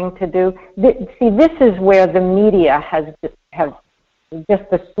right thing to do. See, this is where the media has just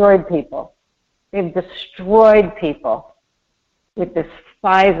destroyed people. They've destroyed people with this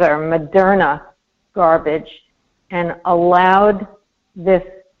Pfizer, Moderna garbage and allowed this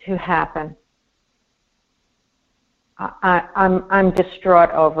to happen. I'm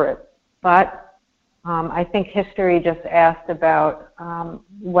distraught over it. But I think history just asked about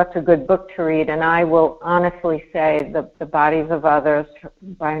what's a good book to read, and I will honestly say The Bodies of Others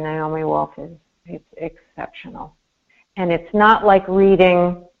by Naomi Wolf it's exceptional. And it's not like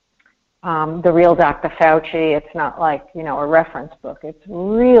reading The Real Dr. Fauci. It's not like, a reference book. It's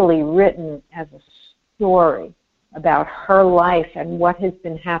really written as a story about her life and what has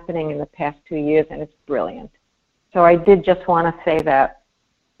been happening in the past 2 years, and it's brilliant. So I did just want to say that.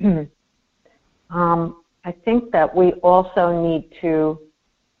 I think that we also need to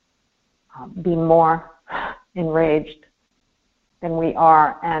be more enraged than we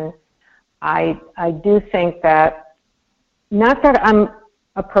are. And I do think that, not that I'm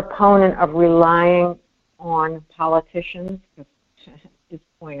a proponent of relying on politicians, because at this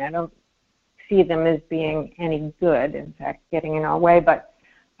point I don't see them as being any good, in fact, getting in our way, but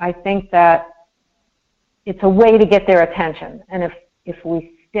I think that it's a way to get their attention. And if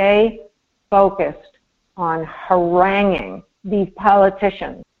we stay focused on haranguing these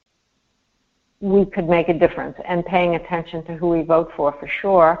politicians, we could make a difference, and paying attention to who we vote for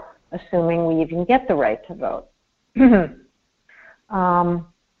sure, assuming we even get the right to vote.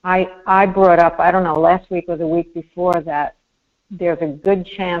 I brought up, I don't know, last week or the week before, that there's a good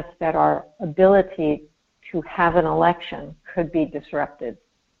chance that our ability to have an election could be disrupted.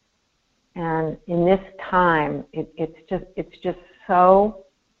 And in this time, it's just so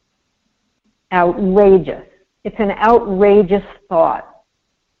outrageous. It's an outrageous thought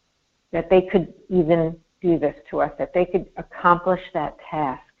that they could even do this to us, that they could accomplish that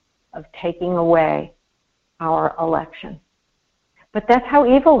task of taking away our election. But that's how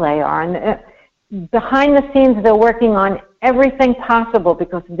evil they are. And behind the scenes, they're working on everything possible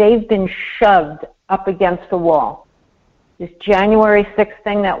because they've been shoved up against the wall. This January 6th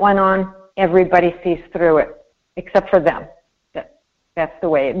thing that went on, everybody sees through it, except for them. That's the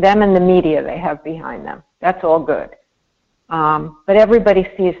way, them and the media they have behind them. That's all good. But everybody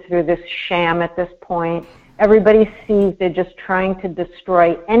sees through this sham at this point. Everybody sees they're just trying to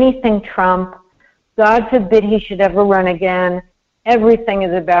destroy anything Trump. God forbid he should ever run again. Everything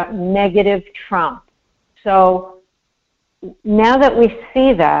is about negative Trump. So now that we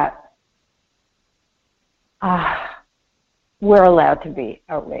see that, we're allowed to be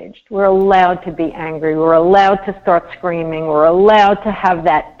outraged. We're allowed to be angry. We're allowed to start screaming. We're allowed to have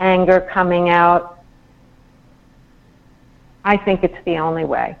that anger coming out. I think it's the only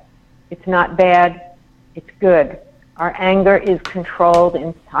way. It's not bad. It's good. Our anger is controlled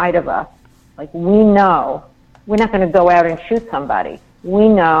inside of us. Like, we know we're not going to go out and shoot somebody. We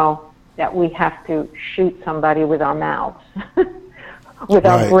know that we have to shoot somebody with our mouths, with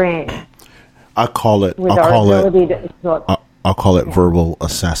our brain. I'll call it verbal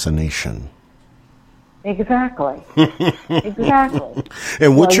assassination. Exactly. Exactly.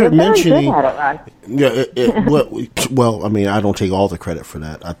 And what you're mentioning, at it, well, I mean, I don't take all the credit for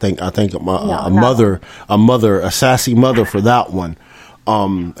that. I think a sassy mother for that one.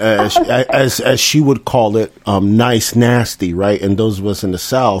 As she would call it, nice nasty, right? And those of us in the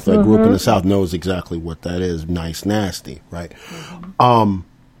South, I grew up in the South, knows exactly what that is, nice nasty, right?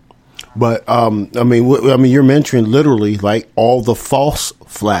 But I mean, you're mentioning literally like all the false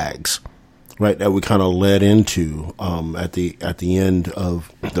flags, right, that we kind of led into at the end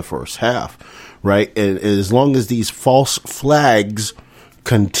of the first half, right? And as long as these false flags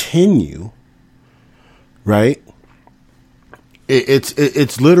continue, right,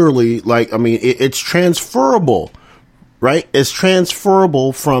 it's literally like, I mean, it's transferable, right? It's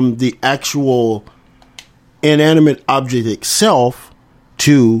transferable from the actual inanimate object itself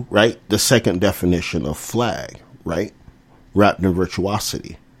to, right, the second definition of flag, right, wrapped in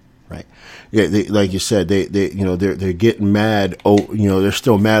virtuosity. Right. Yeah. Like you said, they're getting mad. Oh, they're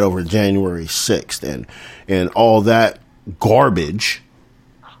still mad over January 6th and all that garbage.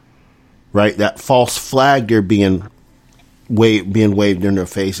 Right. That false flag they're being waved in their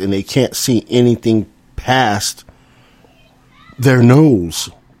face, and they can't see anything past their nose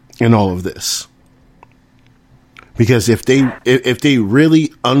in all of this. Because if they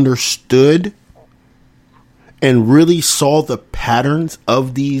really understood and really saw the patterns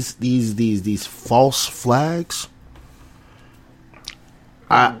of these false flags,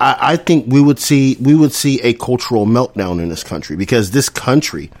 I think we would see a cultural meltdown in this country, because this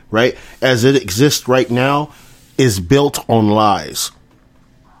country, right, as it exists right now, is built on lies.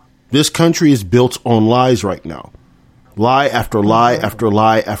 This country is built on lies right now, lie after lie after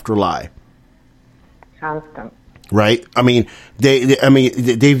lie after lie. Constant. Right. I mean,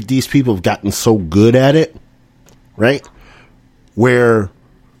 these people have gotten so good at it. Right? Where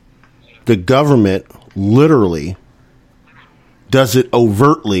the government literally does it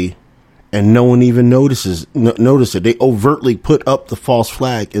overtly and no one even notices it. They overtly put up the false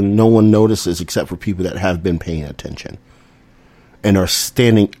flag and no one notices except for people that have been paying attention and are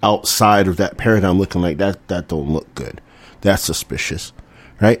standing outside of that paradigm looking like that don't look good. That's suspicious.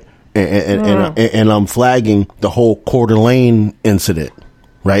 Right? And I'm flagging the whole Coeur d'Alene incident,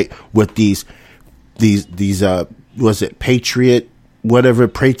 right? With these was it Patriot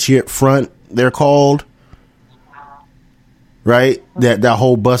Front they're called, right? That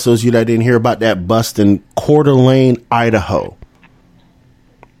whole bust, those of you that didn't hear about that bust in Coeur d'Alene, Idaho,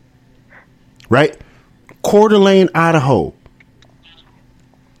 right? Coeur d'Alene, Idaho.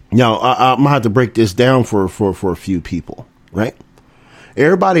 Now I'm gonna have to break this down for a few people, right?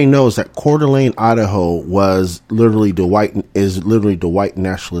 Everybody knows that Coeur d'Alene, Idaho was literally the white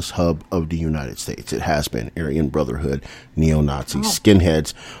nationalist hub of the United States. It has been. Aryan Brotherhood, neo-Nazis,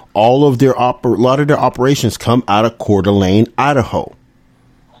 skinheads. All of a lot of their operations come out of Coeur d'Alene, Idaho.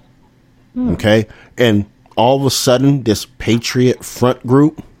 Okay? And all of a sudden, this Patriot Front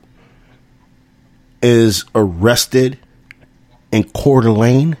group is arrested in Coeur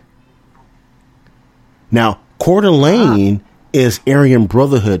d'Alene. Now, Coeur d'Alene is Aryan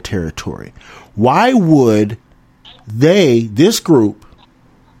Brotherhood territory. Why would this group,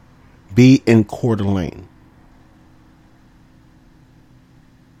 be in Coeur d'Alene?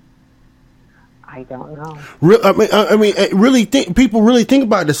 I don't know. People really think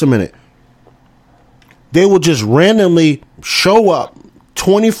about this a minute. They will just randomly show up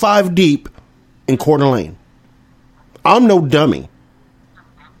 25 deep in Coeur d'Alene. I'm no dummy.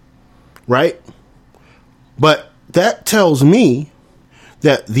 Right? But that tells me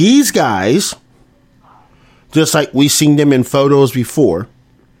that these guys, just like we've seen them in photos before,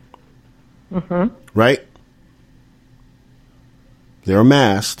 right? They're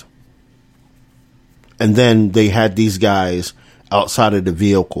masked. And then they had these guys outside of the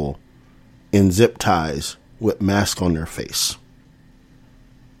vehicle in zip ties with masks on their face.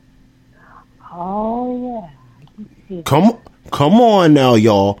 Oh, yeah. I can see that. Come on now,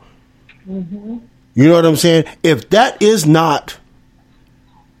 y'all. Mm-hmm. You know what I'm saying? If that is not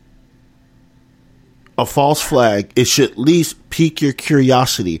a false flag, it should at least pique your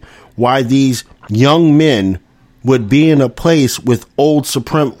curiosity why these young men would be in a place with old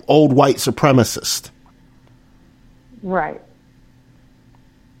white supremacists. Right.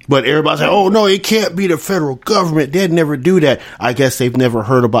 But everybody's like, oh, no, it can't be the federal government. They'd never do that. I guess they've never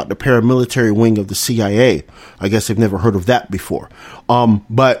heard about the paramilitary wing of the CIA. I guess they've never heard of that before.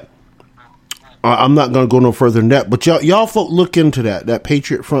 But I'm not going to go no further than that. But y'all folk look into that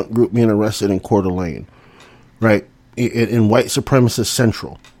Patriot Front group being arrested in Coeur d'Alene, right, in white supremacist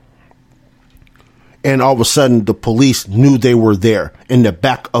central. And all of a sudden, the police knew they were there in the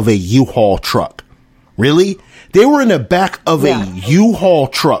back of a U-Haul truck. Really? They were in the back of a U-Haul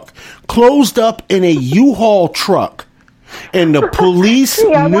truck, closed up in a U-Haul truck, and the police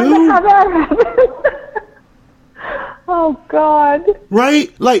Gee, I knew. wonder how that happened. Oh God!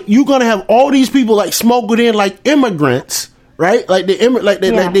 Right? Like you're gonna have all these people like smuggled in like immigrants, right? Like they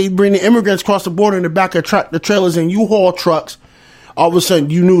bring the immigrants across the border in the back of the trailers in U-Haul trucks. All of a sudden,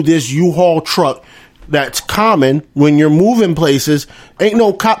 you knew this U-Haul truck. That's common when you're moving places. Ain't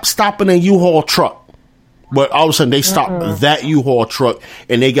no cop stopping a U-Haul truck. But all of a sudden, they stopped that U-Haul truck,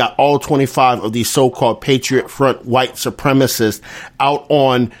 and they got all 25 of these so-called Patriot Front white supremacists out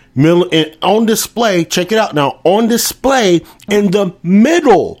on display. Check it out now. On display in the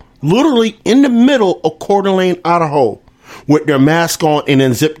middle, literally in the middle of Coeur d'Alene, Idaho, with their mask on and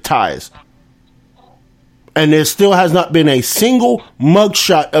in zip ties. And there still has not been a single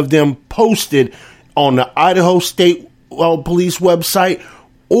mugshot of them posted on the Idaho State Police website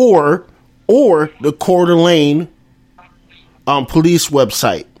or the Coeur d'Alene police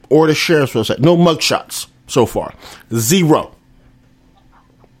website or the sheriff's website. No mugshots so far. Zero.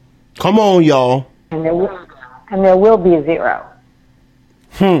 Come on, y'all. And there will be zero.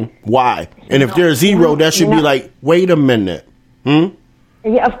 Why? And if there's zero, that should be like, wait a minute.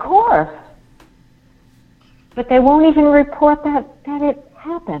 Yeah, of course. But they won't even report that it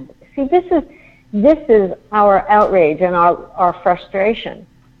happened. See, this is our outrage and our frustration.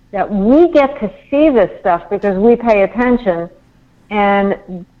 That we get to see this stuff because we pay attention,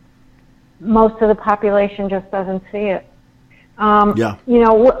 and most of the population just doesn't see it. You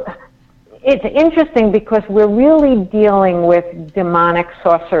know, it's interesting because we're really dealing with demonic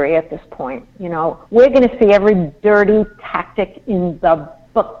sorcery at this point. You know, we're going to see every dirty tactic in the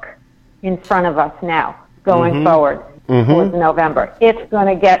book in front of us now, going forward towards November. It's going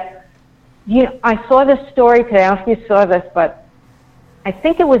to get, I saw this story today. I don't know if you saw this, but I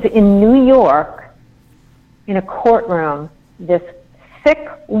think it was in New York, in a courtroom, this sick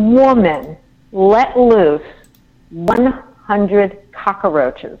woman let loose 100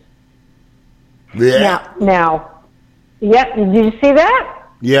 cockroaches. Yeah. Now, did you see that?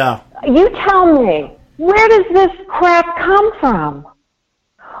 Yeah. You tell me, where does this crap come from?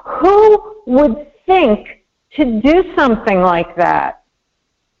 Who would think to do something like that?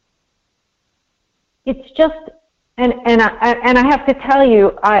 It's just... And I have to tell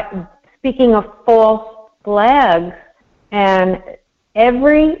you, speaking of false flags, and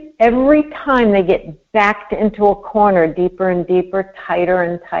every time they get backed into a corner, deeper and deeper, tighter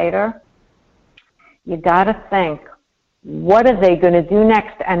and tighter, you got to think, what are they going to do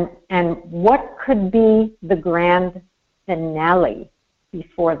next, and what could be the grand finale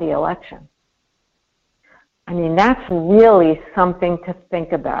before the election. I mean, that's really something to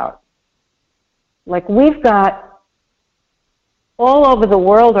think about. Like, we've got all over the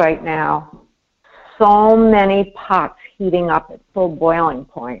world right now so many pots heating up at full boiling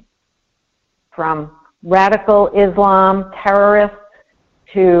point, from radical Islam terrorists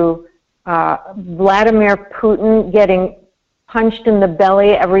to Vladimir Putin getting punched in the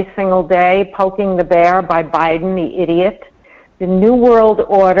belly every single day, poking the bear by Biden, the idiot, the New World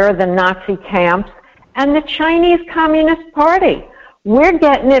Order, the Nazi camps, and the Chinese Communist Party. We're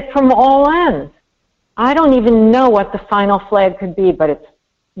getting it from all ends. I don't even know what the final flag could be, but it's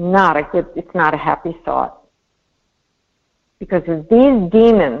not a happy thought. Because if these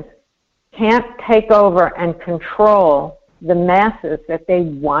demons can't take over and control the masses that they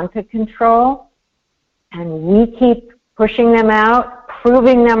want to control, and we keep pushing them out,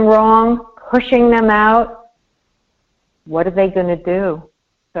 proving them wrong, pushing them out, what are they going to do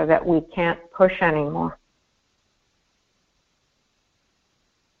so that we can't push anymore?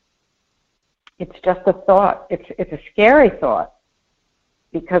 It's just a thought. It's a scary thought,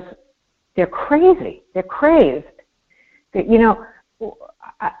 because they're crazy. They're crazed. You know,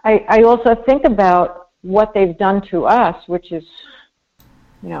 I also think about what they've done to us, which is,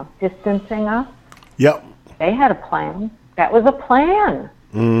 you know, distancing us. Yep. They had a plan. That was a plan.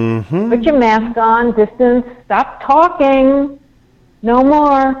 Mm-hmm. Put your mask on, distance, stop talking. No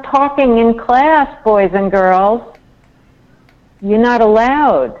more talking in class, boys and girls. You're not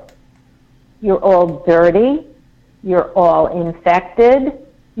allowed. You're all dirty. You're all infected.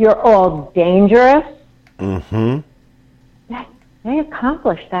 You're all dangerous. Mm-hmm. They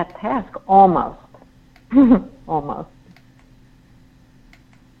accomplished that task, almost. Almost.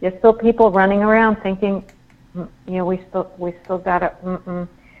 There's still people running around thinking, you know, we still got to.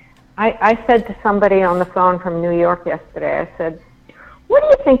 I said to somebody on the phone from New York yesterday, I said, what do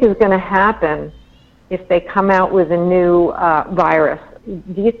you think is going to happen if they come out with a new virus?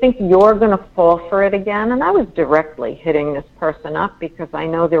 Do you think you're going to fall for it again? And I was directly hitting this person up because I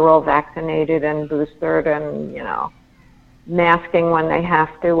know they're all vaccinated and boosted and, you know, masking when they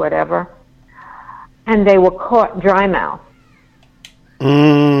have to, whatever. And they were caught dry mouth. They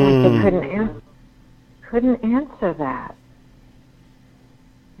couldn't answer that.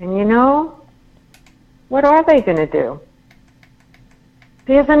 And you know, what are they going to do?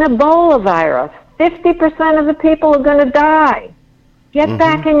 There's an Ebola virus. 50% of the people are going to die. Get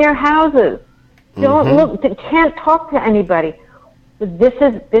back in your houses. Don't look. Can't talk to anybody. But this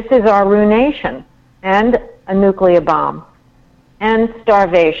is our ruination, and a nuclear bomb, and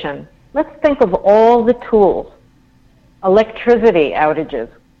starvation. Let's think of all the tools. Electricity outages,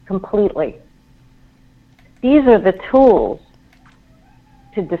 completely. These are the tools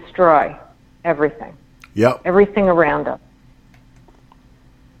to destroy everything. Yep. Everything around us.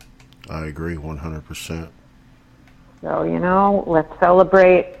 I agree 100%. So, you know, let's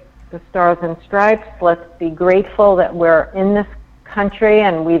celebrate the Stars and Stripes. Let's be grateful that we're in this country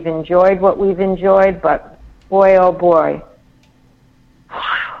and we've enjoyed what we've enjoyed, but boy, oh boy.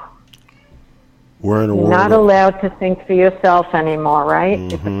 We're in a world. You're not allowed to think for yourself anymore, right?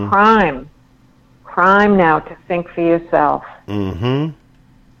 It's a crime. Crime now to think for yourself. If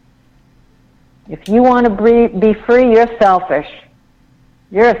you want to be free, you're selfish.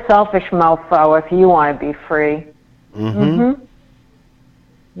 You're a selfish mofo if you want to be free.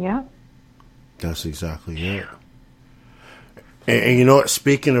 Yeah. That's exactly it. And you know what?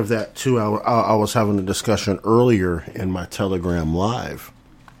 Speaking of that, too, I was having a discussion earlier in my Telegram Live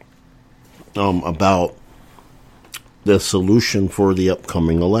about the solution for the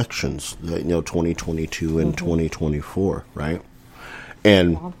upcoming elections, 2022 and 2024, right?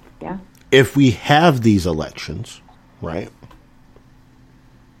 And if we have these elections, right,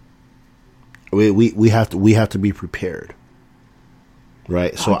 we have to be prepared,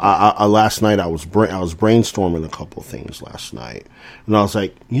 right? So I last night I was brainstorming a couple of things last night, and I was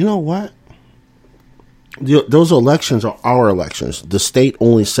like, you know what? Those elections are our elections. The state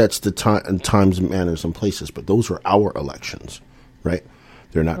only sets the times, manners, and places, but those are our elections, right?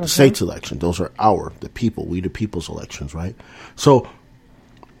 They're not the state's election. Those are the people's elections, right? So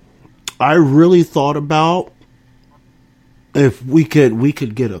I really thought about if we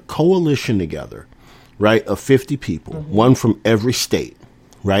could get a coalition together, right, of 50 people, one from every state,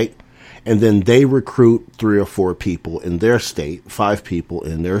 right? And then they recruit 3 or 4 people in their state, 5 people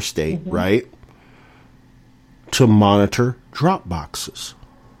in their state, right? To monitor drop boxes.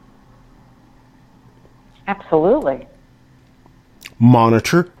 Absolutely.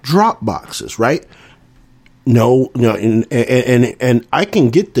 Monitor drop boxes, right? No, and I can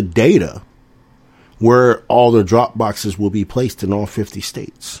get the data. where all the drop boxes will be placed in all 50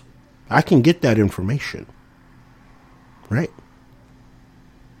 states. I can get that information. Right?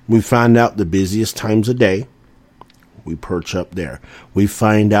 We find out the busiest times of day. We perch up there. We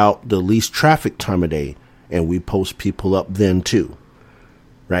find out the least traffic time of day, and we post people up then too.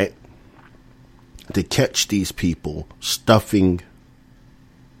 Right? To catch these people stuffing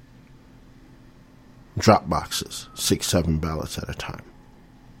drop boxes, 6-7 ballots at a time.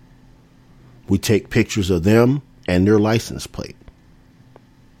 We take pictures of them and their license plate.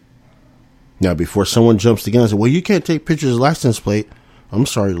 Now, before someone jumps the gun and says, well, you can't take pictures of the license plate. I'm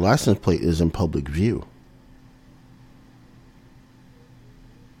sorry, the license plate is in public view.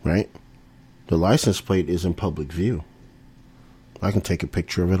 Right? The license plate is in public view. I can take a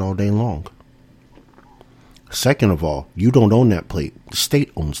picture of it all day long. Second of all, you don't own that plate. The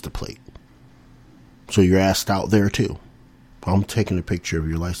state owns the plate. So you're asked out there too. I'm taking a picture of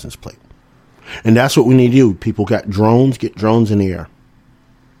your license plate. And that's what we need to do. People got drones, get drones in the air.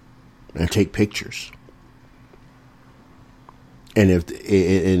 And take pictures. And if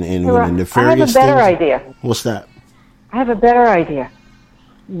when the I have a better idea. What's that? I have a better idea.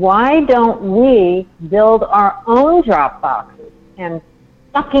 Why don't we build our own drop boxes and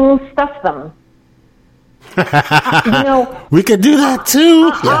fucking stuff them? We could do that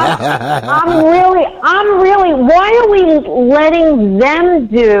too. I'm really. Why are we letting them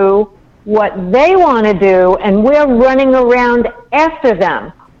do what they want to do, and we're running around after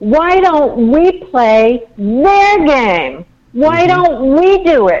them? Why don't we play their game? Why don't we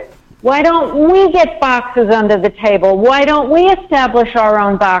do it? Why don't we get boxes under the table? Why don't we establish our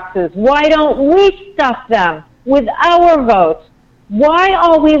own boxes? Why don't we stuff them with our votes? Why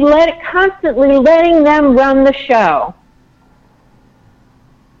are we constantly letting them run the show?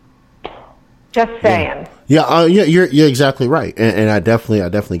 Just saying. Yeah, you're exactly right, and I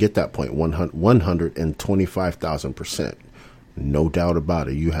definitely get that point. 125,000%, no doubt about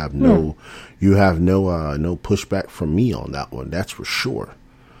it. You have no pushback from me on that one. That's for sure.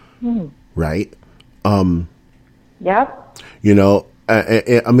 Right? Yep.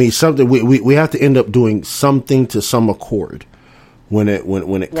 I mean, something we have to end up doing something to some accord when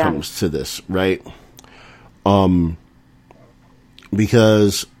it comes to this, right?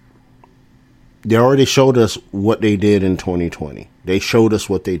 Because they already showed us what they did in 2020. They showed us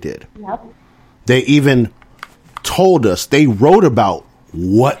what they did. Yep. They even told us, they wrote about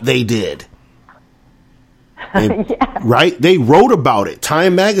what they did. And, right? They wrote about it.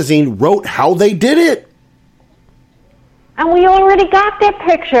 Time Magazine wrote how they did it. And we already got their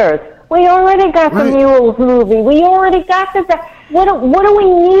pictures. We already got the Mules movie. We already got the... What do we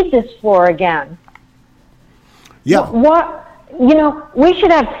need this for again? Yeah. We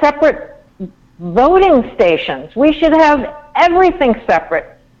should have separate voting stations. We should have everything separate.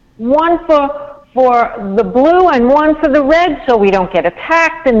 One for the blue and one for the red, so we don't get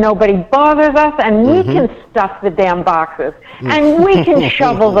attacked and nobody bothers us, and we can stuff the damn boxes, and we can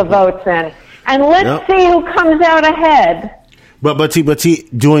shovel the votes in, and let's see who comes out ahead. But see,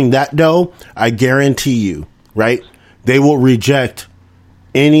 doing that though, I guarantee you, right? They will reject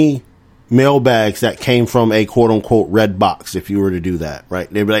any mailbags that came from a quote-unquote red box if you were to do that,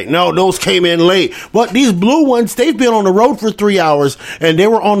 right? They'd be like, no, those came in late. But these blue ones, they've been on the road for 3 hours, and they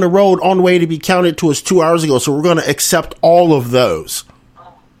were on the road on the way to be counted to us 2 hours ago, so we're going to accept all of those.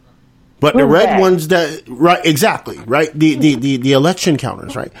 But the red ones that, right, exactly, right? The election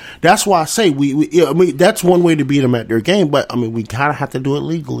counters, right? That's why I say I mean, that's one way to beat them at their game, but I mean, we kind of have to do it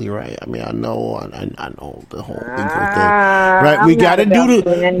legally, right? I mean, I know the whole legal thing, right? We got to do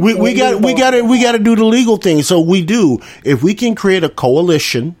we got to do the legal thing. So we do. If we can create a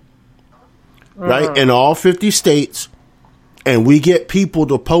coalition, right, in all 50 states, and we get people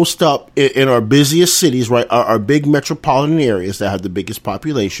to post up in our busiest cities, right, our big metropolitan areas that have the biggest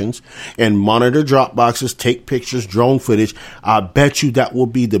populations, and monitor drop boxes, take pictures, drone footage, I bet you that will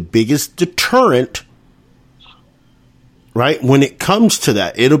be the biggest deterrent, right? When it comes to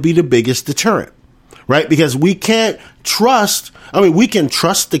that, it'll be the biggest deterrent, right? Because we can't trust, we can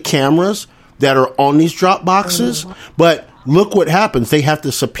trust the cameras that are on these drop boxes, but look what happens. They have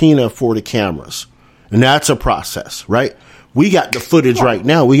to subpoena for the cameras, and that's a process, right? We got the footage right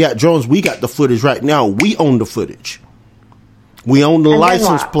now. We got drones. We got the footage right now. We own the footage. We own the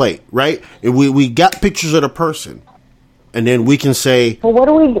license plate, right? And we got pictures of the person. And then we can say... Well, what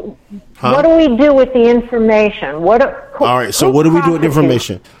do we do with the information? All right, so what do we do with the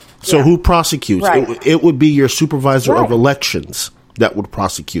information? So who prosecutes? Right. It would be your supervisor of elections that would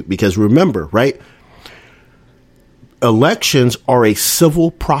prosecute. Because remember, right? Elections are a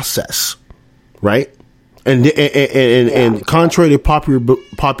civil process, right? And contrary to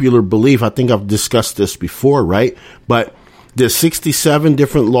popular belief, I think I've discussed this before, right? But there's 67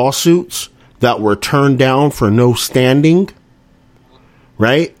 different lawsuits that were turned down for no standing,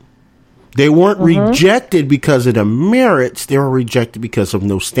 right? They weren't rejected because of the merits. They were rejected because of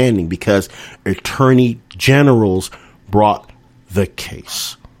no standing, because attorney generals brought the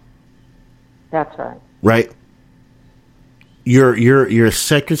case. That's right. Right? Your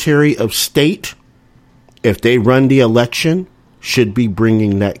Secretary of State, if they run the election, should be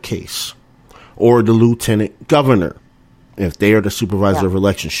bringing that case. Or the Lieutenant Governor, if they are the supervisor of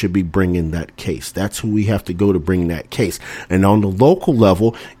elections, should be bringing that case. That's who we have to go to bring that case. And on the local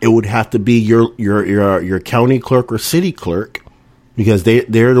level, it would have to be your county clerk or city clerk, because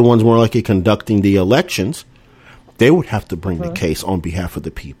they're the ones more likely conducting the elections. They would have to bring the case on behalf of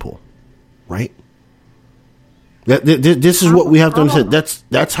the people, right? This is what we have to understand.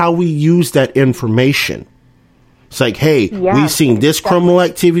 That's how we use that information. It's like, hey, we've seen this criminal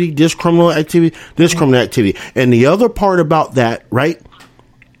activity, this criminal activity, this criminal activity. And the other part about that, right,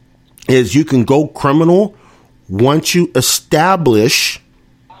 is you can go criminal once you establish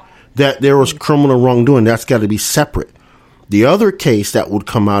that there was criminal wrongdoing. That's got to be separate. The other case that would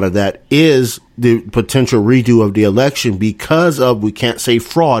come out of that is the potential redo of the election because of, we can't say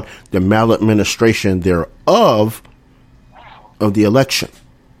fraud, the maladministration thereof of the election,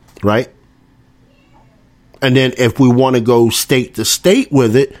 right? And then if we want to go state to state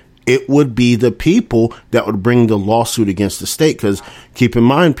with it, it would be the people that would bring the lawsuit against the state. Because keep in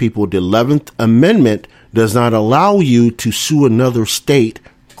mind, people, the 11th Amendment does not allow you to sue another state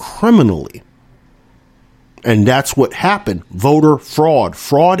criminally. And that's what happened. Voter fraud.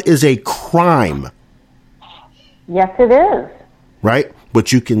 Fraud is a crime. Yes, it is. Right?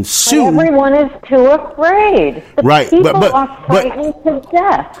 But you can sue. But everyone is too afraid. The right. people are frightened to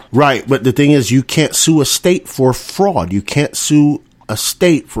death. Right. But the thing is, you can't sue a state for fraud. You can't sue a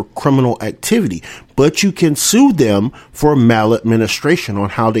state for criminal activity. But you can sue them for maladministration on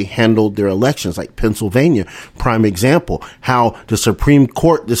how they handled their elections. Like Pennsylvania, prime example, how the Supreme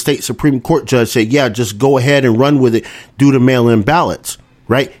Court, the state Supreme Court judge said, yeah, just go ahead and run with it, do the mail-in ballots.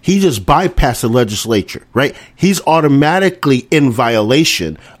 Right? He just bypassed the legislature, right? He's automatically in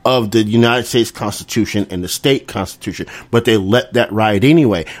violation of the United States Constitution and the state constitution, but they let that ride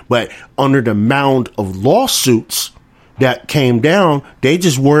anyway. But under the mound of lawsuits that came down, they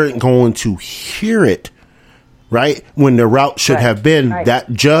just weren't going to hear it, right? When the route should have been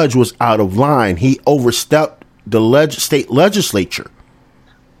that judge was out of line. He overstepped the state legislature,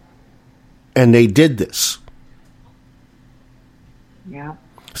 and they did this. Yeah.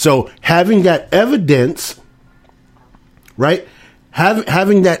 So having that evidence, right?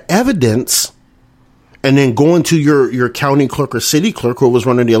 Having that evidence, and then going to your county clerk or city clerk who was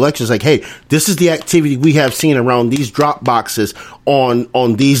running the elections, like, hey, this is the activity we have seen around these drop boxes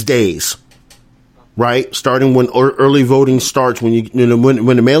on these days, right? Starting when early voting starts, when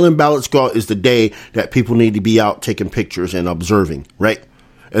when the mail-in ballots go out, is the day that people need to be out taking pictures and observing, right?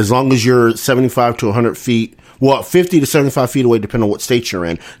 As long as you're 75 to 100 feet. Well, 50 to 75 feet away, depending on what state you're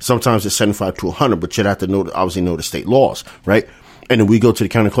in. Sometimes it's 75 to 100, but you'd have to obviously know the state laws, right? And then we go to the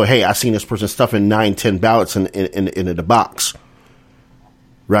county clerk. Hey, I seen this person stuffing 9, 10 ballots in the box,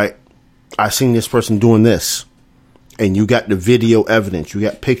 right? I seen this person doing this, and you got the video evidence, you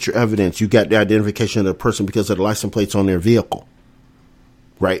got picture evidence, you got the identification of the person because of the license plates on their vehicle,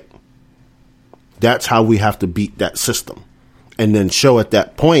 right? That's how we have to beat that system, and then show at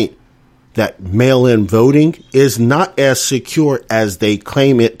that point that mail-in voting is not as secure as they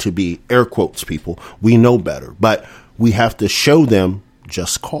claim it to be. Air quotes, people. We know better. But we have to show them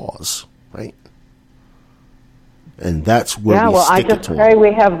just cause, right? And that's where we stick it to them. I just pray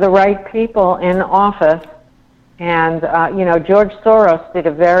we have the right people in office. And, George Soros did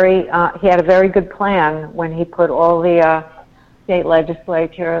he had a very good plan when he put all the state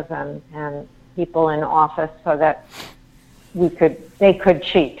legislatures and people in office so that they could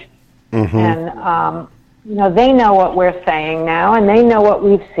cheat. Mm-hmm. And, they know what we're saying now, and they know what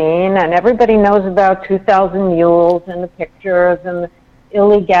we've seen, and everybody knows about 2,000 mules and the pictures and the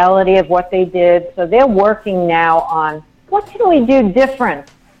illegality of what they did. So they're working now on what can we do different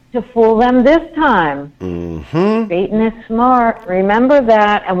to fool them this time. Mm-hmm. Satan is smart. Remember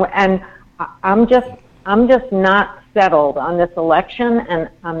that. And I'm just not settled on this election, and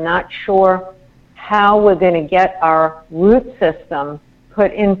I'm not sure how we're going to get our root system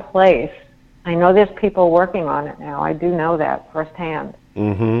put in place. I know there's people working on it now. I do know that firsthand.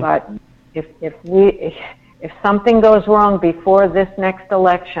 Mm-hmm. But if something goes wrong before this next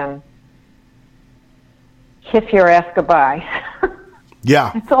election, kiss your ass goodbye.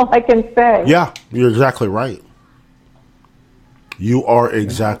 Yeah. That's all I can say. Yeah, you're exactly right. You are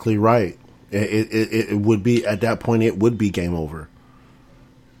exactly right. It would be, at that point, it would be game over.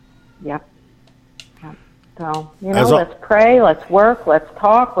 Yep. So, let's pray, let's work, let's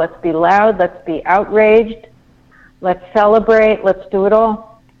talk, let's be loud, let's be outraged, let's celebrate, let's do it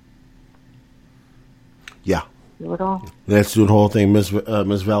all. Yeah. Do it all. Let's do the whole thing. Ms.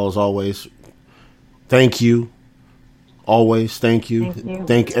 Val, as always, thank you. Always, thank you.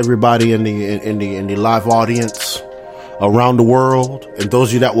 Thank everybody in the live audience around the world, and those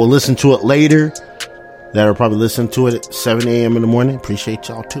of you that will listen to it later, that are probably listening to it at 7 a.m. in the morning. Appreciate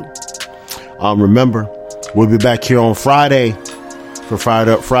y'all too. Remember, we'll be back here on Friday for Fired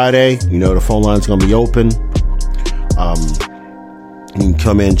Up Friday. The phone line's gonna be open. You can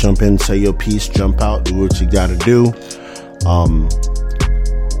come in, jump in, say your piece, jump out, do what you gotta do.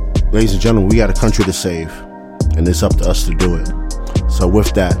 Ladies and gentlemen, we got a country to save, and it's up to us to do it. So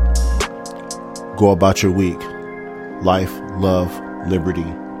with that, go about your week. Life, love, liberty,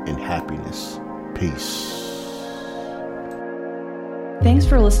 and happiness. Peace. Thanks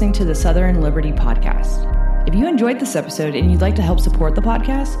for listening to the Southern Liberty Podcast. If you enjoyed this episode and you'd like to help support the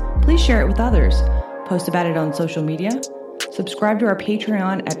podcast, please share it with others. Post about it on social media. Subscribe to our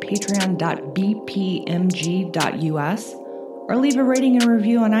Patreon at patreon.bpmg.us, or leave a rating and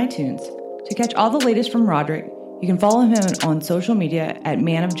review on iTunes. To catch all the latest from Roderick, you can follow him on social media at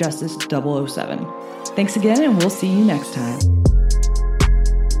manofjustice007. Thanks again, and we'll see you next time.